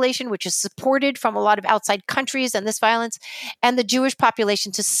Palestinian population, which is supported from a lot of outside countries, and this violence, and the Jewish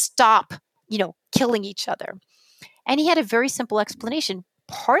population to stop, killing each other? And he had a very simple explanation,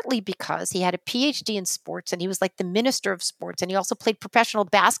 partly because he had a PhD in sports and he was the minister of sports, and he also played professional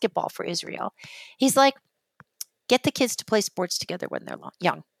basketball for Israel. He's get the kids to play sports together when they're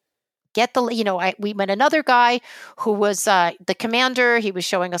young. We met another guy who was the commander. He was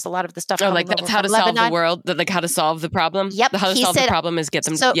showing us a lot of the stuff. That's how to solve the world, how to solve the problem. Yep. How to solve the problem is get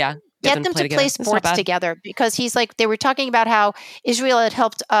them, get them to play sports together, because he's they were talking about how Israel had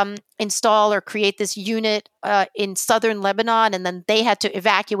helped install or create this unit in southern Lebanon, and then they had to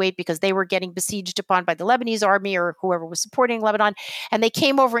evacuate because they were getting besieged upon by the Lebanese army or whoever was supporting Lebanon, and they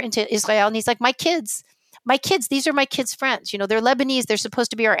came over into Israel, and he's my kids, these are my kids' friends. They're Lebanese. They're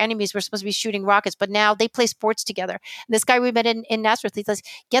supposed to be our enemies. We're supposed to be shooting rockets, but now they play sports together. And this guy we met in Nazareth, he says,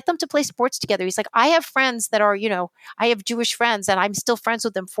 get them to play sports together. He's I have friends that are, I have Jewish friends, and I'm still friends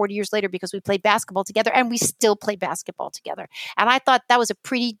with them 40 years later because we played basketball together, and we still play basketball together. And I thought that was a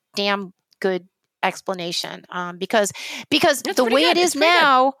pretty damn good explanation, because the way it is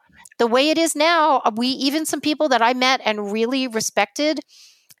now, we, even some people that I met and really respected,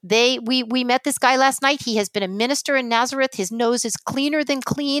 we met this guy last night. He has been a minister in Nazareth. His nose is cleaner than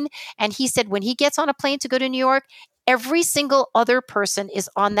clean. And he said when he gets on a plane to go to New York, every single other person is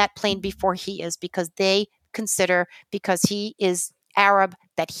on that plane before he is, because they consider, because he is Arab,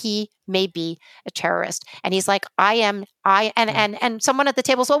 that he may be a terrorist. And he's like, and someone at the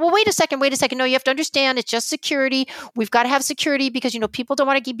table said, well, wait a second. No, you have to understand, it's just security. We've got to have security because, people don't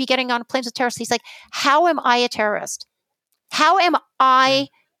want to be getting on planes with terrorists. He's like, how am I a terrorist? How am I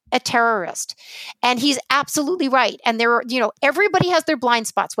a terrorist? And he's absolutely right. And there are, everybody has their blind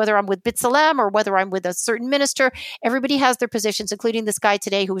spots, whether I'm with B'Tselem or whether I'm with a certain minister, everybody has their positions, including this guy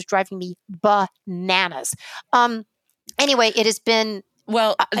today who was driving me bananas. Anyway, it has been.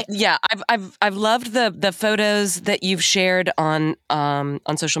 Well, yeah, I've loved the photos that you've shared on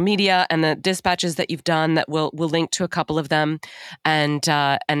social media, and the dispatches that you've done. That we'll link to a couple of them, and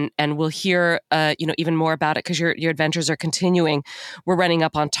we'll hear even more about it, because your adventures are continuing. We're running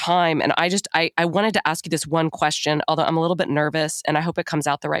up on time, and I wanted to ask you this one question, although I'm a little bit nervous, and I hope it comes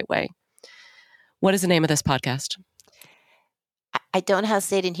out the right way. What is the name of this podcast? I don't know how to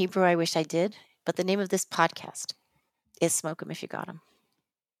say it in Hebrew. I wish I did, but the name of this podcast is "Smoke 'Em If You Got 'Em."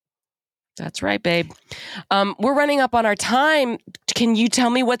 That's right, babe. We're running up on our time. Can you tell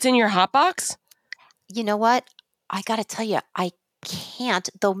me what's in your hot box? You know what? I got to tell you, I can't,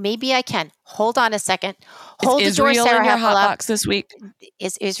 though maybe I can. Hold on a second. Hold is the door, Israel Sarah in your Hafala. hot box this week?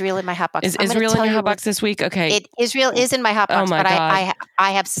 Is Israel in my hot box? Is Israel in your hot box this week? Okay. Israel is in my hot box, my but God.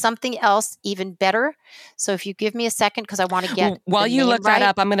 I have something else even better. So if you give me a second, because I want to get while you look right. that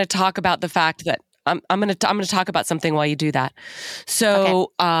up, I'm going to talk about the fact that I'm going to talk about something while you do that.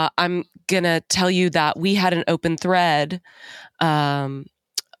 So I'm going to tell you that we had an open thread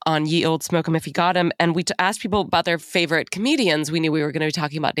on Ye Old Smoke 'Em If You Got 'Em, and we asked people about their favorite comedians. We knew we were going to be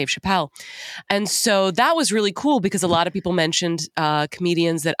talking about Dave Chappelle. And so that was really cool, because a lot of people mentioned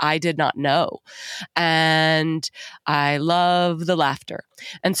comedians that I did not know. And I love the laughter.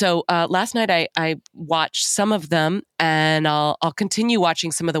 And so last night I watched some of them, and I'll continue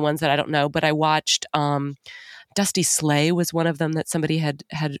watching some of the ones that I don't know, but I watched Dusty Slay was one of them that somebody had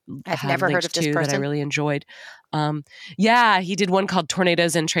I've never heard of this person that I really enjoyed. Yeah, he did one called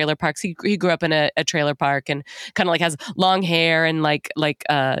Tornadoes in Trailer Parks. He grew up in a trailer park, and kind of like has long hair and like one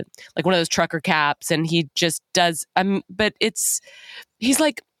of those trucker caps, and he just does. But he's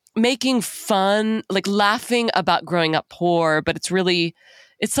like making fun, like laughing about growing up poor, but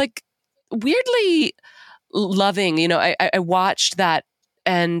it's like weirdly loving. I watched that,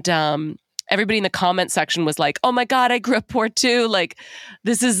 and everybody in the comment section was like, "Oh my God, I grew up poor too." Like,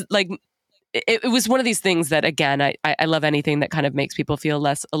 this is like, it was one of these things that, again, I love anything that kind of makes people feel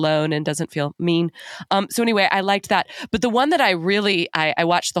less alone and doesn't feel mean. So anyway, I liked that. But the one that I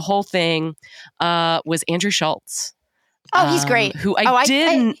watched the whole thing was Andrew Schultz. Oh, he's great. Who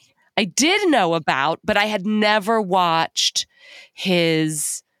I did know about, but I had never watched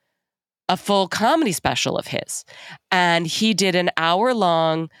a full comedy special of his. And he did an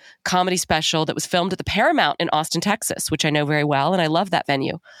hour-long comedy special that was filmed at the Paramount in Austin, Texas, which I know very well, and I love that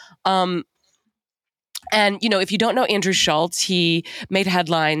venue. And, if you don't know Andrew Schultz, he made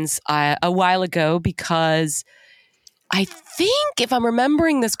headlines a while ago because I think, if I'm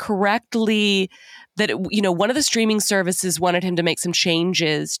remembering this correctly, that one of the streaming services wanted him to make some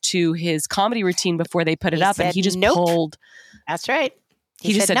changes to his comedy routine before they put it up, and he just pulled. That's right.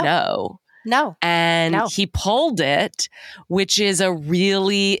 He just said no. No. And no. he pulled it, which is a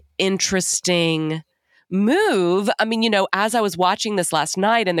really interesting move. I mean, as I was watching this last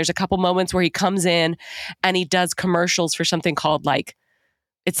night, and there's a couple moments where he comes in and he does commercials for something called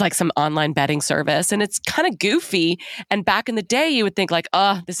it's like some online betting service, and it's kind of goofy. And back in the day, you would think like,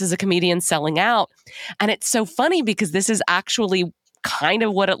 oh, this is a comedian selling out. And it's so funny because this is actually kind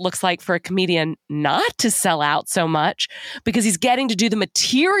of what it looks like for a comedian not to sell out so much, because he's getting to do the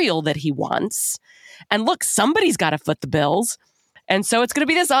material that he wants. And look, somebody's got to foot the bills. And so it's going to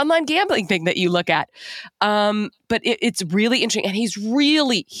be this online gambling thing that you look at. But it's really interesting. And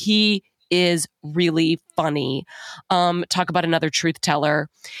he is really funny. Talk about another truth teller.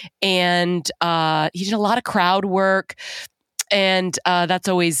 And he did a lot of crowd work. And that's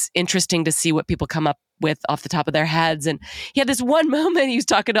always interesting to see what people come up with off the top of their heads. And he had this one moment, he was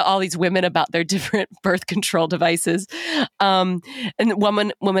talking to all these women about their different birth control devices. And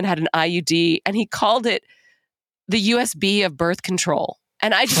the woman had an IUD, and he called it the USB of birth control.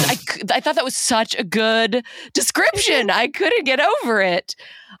 And I thought that was such a good description. I couldn't get over it.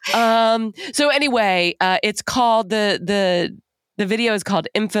 So anyway, it's called the video is called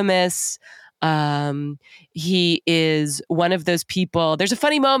Infamous. He is one of those people. There's a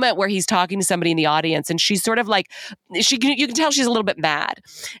funny moment where he's talking to somebody in the audience, and she's sort of like, you can tell she's a little bit mad,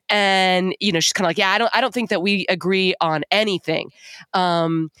 and she's kind of like, yeah, I don't think that we agree on anything.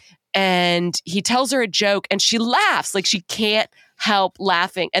 and he tells her a joke and she laughs. Like, she can't help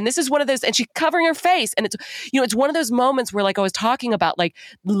laughing. And this is one of those, and she's covering her face. And it's, it's one of those moments where, like I was talking about, like,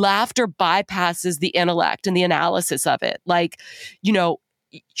 laughter bypasses the intellect and the analysis of it. Like,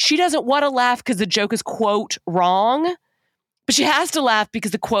 she doesn't want to laugh because the joke is, quote, wrong, but she has to laugh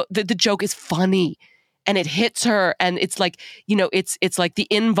because the joke is funny and it hits her. And it's like, it's like the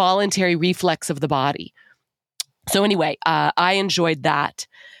involuntary reflex of the body. So anyway, I enjoyed that.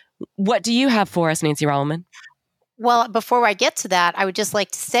 What do you have for us, Nancy Rolman? Well, before I get to that, I would just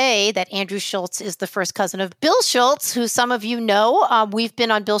like to say that Andrew Schultz is the first cousin of Bill Schultz, who some of you know. We've been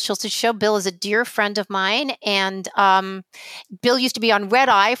on Bill Schultz's show. Bill is a dear friend of mine, and Bill used to be on Red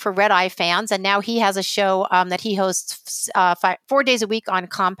Eye for Red Eye fans, and now he has a show that he hosts 4 days a week on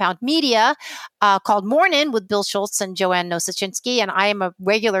Compound Media called Mornin' with Bill Schultz and Joanne Nosachinski, and I am a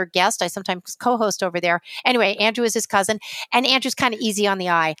regular guest. I sometimes co-host over there. Anyway, Andrew is his cousin, and Andrew's kind of easy on the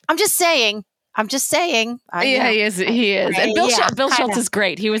eye. I'm just saying. Yeah, he is. He is. And Bill Schultz is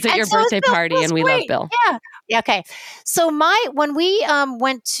great. He was at your birthday party, and we love Bill. Yeah. Okay. So when we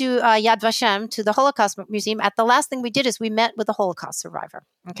went to Yad Vashem, to the Holocaust Museum, the last thing we did is we met with a Holocaust survivor.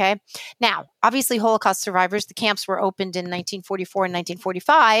 Okay. Now, obviously, Holocaust survivors, the camps were opened in 1944 and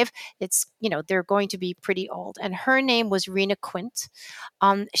 1945. It's, they're going to be pretty old. And her name was Rena Quint.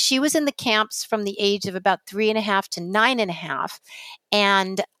 She was in the camps from the age of about 3.5 to 9.5.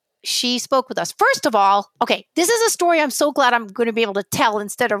 And she spoke with us. First of all, okay, this is a story I'm so glad I'm going to be able to tell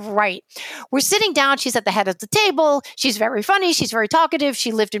instead of write. We're sitting down. She's at the head of the table. She's very funny. She's very talkative.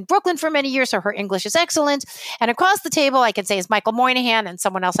 She lived in Brooklyn for many years, so her English is excellent. And across the table, I can say is Michael Moynihan and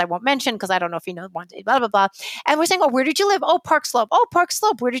someone else I won't mention because I don't know if you know one day, blah, blah, blah. And we're saying, oh, where did you live? Oh, Park Slope. Oh, Park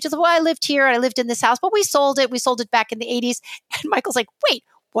Slope. Where did you live? Well, I lived here. I lived in this house, but we sold it. We sold it back in the 80s. And Michael's like, wait,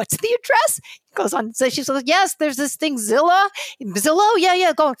 what's the address? He goes on. So she's like, yes, there's this thing, Zillow.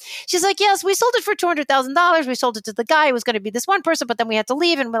 Yeah, go. She's like, yes, we sold it for $200,000. We sold it to the guy who was going to be this one person, but then we had to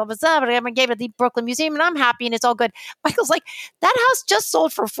leave and blah, blah, blah. But I gave it to the Brooklyn Museum and I'm happy and it's all good. Michael's like, that house just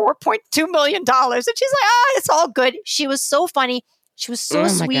sold for $4.2 million. And she's like, it's all good. She was so funny. She was so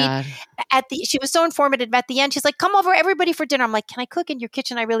sweet. She was so informative. At the end, she's like, come over everybody for dinner. I'm like, can I cook in your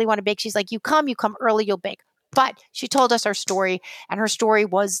kitchen? I really want to bake. She's like, you come early, you'll bake. But she told us her story, and her story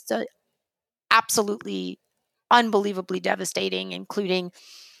was absolutely unbelievably devastating, including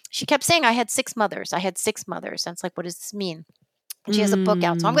she kept saying, I had 6 mothers. And it's like, what does this mean? And she has a book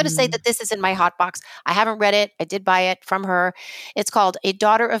out. So I'm going to say that this is in my hot box. I haven't read it. I did buy it from her. It's called A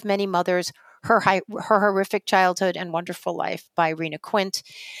Daughter of Many Mothers, Her Horrific Childhood and Wonderful Life by Rena Quint.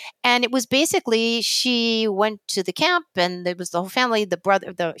 And it was basically, she went to the camp and there was the whole family,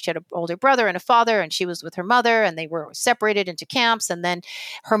 she had an older brother and a father, and she was with her mother and they were separated into camps. And then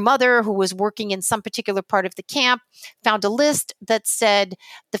her mother, who was working in some particular part of the camp, found a list that said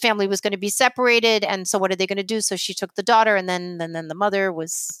the family was going to be separated. And so what are they going to do? So she took the daughter, and then the mother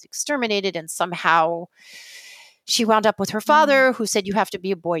was exterminated, and somehow she wound up with her father, who said, you have to be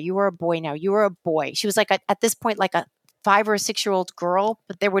a boy. You are a boy now. You are a boy. She was like, at this point, like a 5 or 6-year-old girl,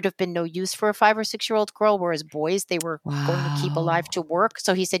 but there would have been no use for a 5 or 6-year-old girl, whereas boys, they were going to keep alive to work.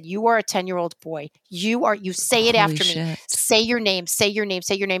 So he said, you are a 10-year-old boy. You say it after me. Say your name.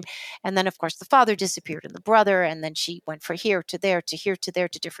 And then, of course, the father disappeared and the brother, and then she went from here to there to here to there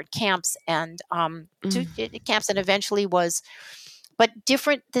to different camps and camps, and eventually was... But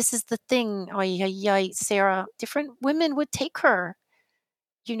different, this is the thing, Sarah, different women would take her,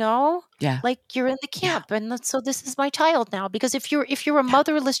 like you're in the camp. Yeah. And so this is my child now, because if you're a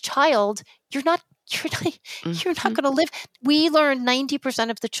motherless child, you're not going to live. We learned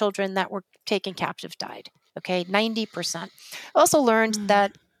 90% of the children that were taken captive died. Okay. 90%. Also learned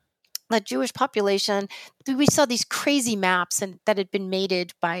that the Jewish population, we saw these crazy maps that had been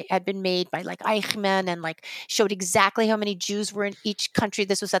made by like Eichmann, and like showed exactly how many Jews were in each country.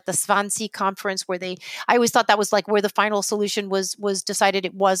 This was at the Swansea conference I always thought that was like where the final solution was decided.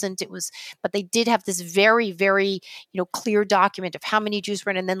 It wasn't. But they did have this very, very, clear document of how many Jews were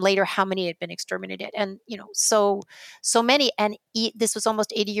in, and then later how many had been exterminated. And, so many. And this was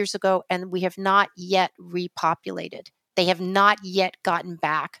almost 80 years ago, and we have not yet repopulated. They have not yet gotten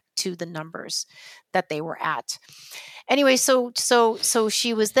back to the numbers that they were at. Anyway, so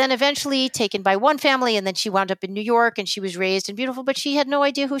she was then eventually taken by one family, and then she wound up in New York, and she was raised in beautiful, but she had no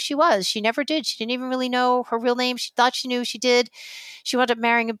idea who she was. She never did. She didn't even really know her real name. She thought she knew. She did. She wound up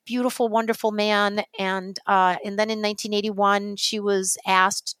marrying a beautiful, wonderful man. And then in 1981, she was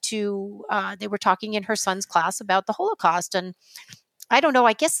asked to, they were talking in her son's class about the Holocaust. And I don't know.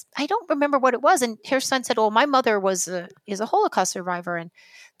 I guess I don't remember what it was. And her son said, "Well, my mother is a Holocaust survivor." And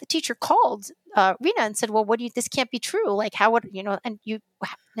the teacher called Rena and said, "Well, what do you? This can't be true. Like, how would you know?" And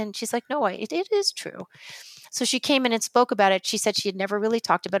she's like, "No, it is true." So she came in and spoke about it. She said she had never really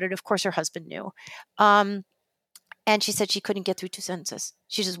talked about it. Of course, her husband knew. And she said she couldn't get through 2 sentences.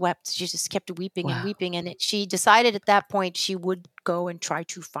 She just wept. She just kept weeping and Wow. weeping. And she decided at that point she would go and try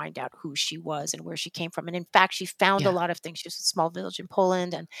to find out who she was and where she came from. And in fact, she found a Yeah. lot of things. She was a small village in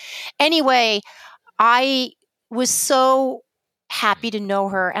Poland. And anyway, I was so happy to know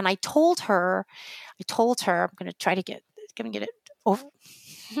her. And I told her, I'm going to try to get it over.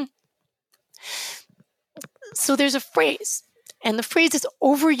 So there's a phrase, and the phrase is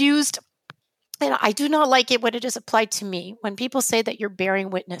overused. And I do not like it when it is applied to me. When people say that you're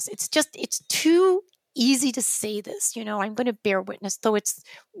bearing witness, it's too easy to say this. I'm going to bear witness, though it's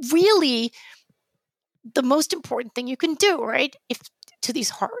really the most important thing you can do, right? To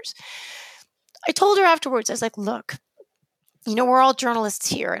these horrors. I told her afterwards, I was like, look, we're all journalists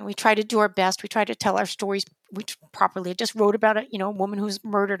here and we try to do our best. We try to tell our stories properly. I just wrote about it, a woman who's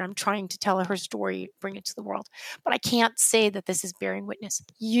murdered. I'm trying to tell her story, bring it to the world. But I can't say that this is bearing witness.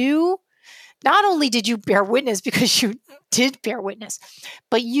 Not only did you bear witness because you did bear witness,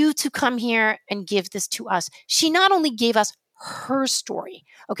 but you to come here and give this to us. She not only gave us her story,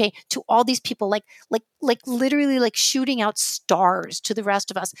 okay, to all these people, like literally like shooting out stars to the rest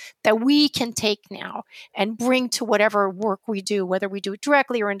of us that we can take now and bring to whatever work we do, whether we do it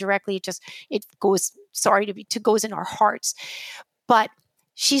directly or indirectly. It goes in our hearts. But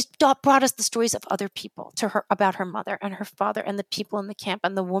she's brought us the stories of other people to her about her mother and her father and the people in the camp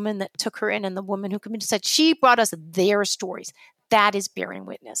and the woman that took her in and the woman who committed suicide. She brought us their stories. That is bearing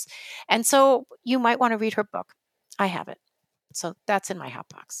witness. And so you might want to read her book. I have it. So that's in my hot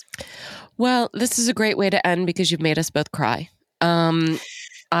box. Well, this is a great way to end because you've made us both cry. Open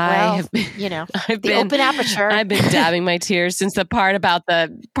aperture. I've been dabbing my tears since the part about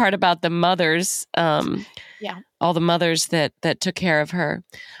the mothers. Yeah. All the mothers that took care of her.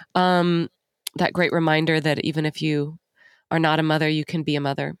 That great reminder that even if you are not a mother, you can be a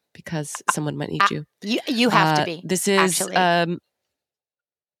mother because someone might need you. You have to be. This is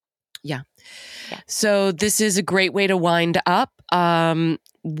Yeah. So this is a great way to wind up.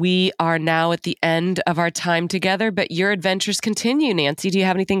 We are now at the end of our time together, but your adventures continue. Nancy, do you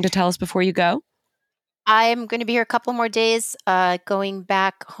have anything to tell us before you go? I'm going to be here a couple more days. Going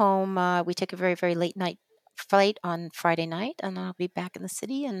back home, we took a very, very late night flight on Friday night, and I'll be back in the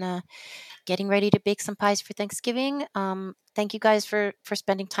city and getting ready to bake some pies for Thanksgiving. Thank you guys for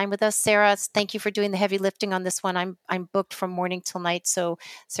spending time with us. Sarah, thank you for doing the heavy lifting on this one. I'm booked from morning till night, so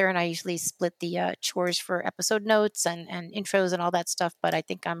Sarah and I usually split the chores for episode notes and intros and all that stuff. But I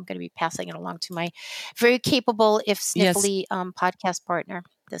think I'm going to be passing it along to my very capable, if sniffly, podcast partner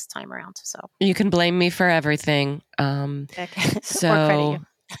this time around. So you can blame me for everything. Okay. So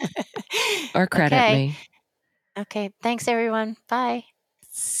or credit me. Okay. Thanks, everyone. Bye.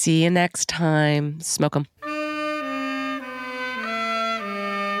 See you next time. Smoke 'em.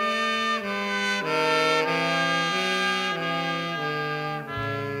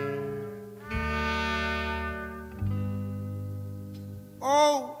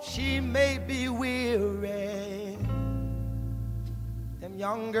 Oh, she may be weary. Them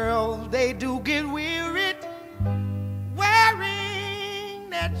young girls, they do get wearied wearing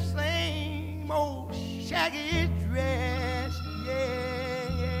that same old shaggy dress.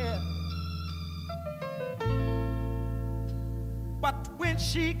 Yeah. But when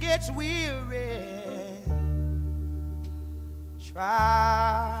she gets weary,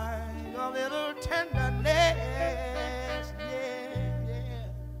 try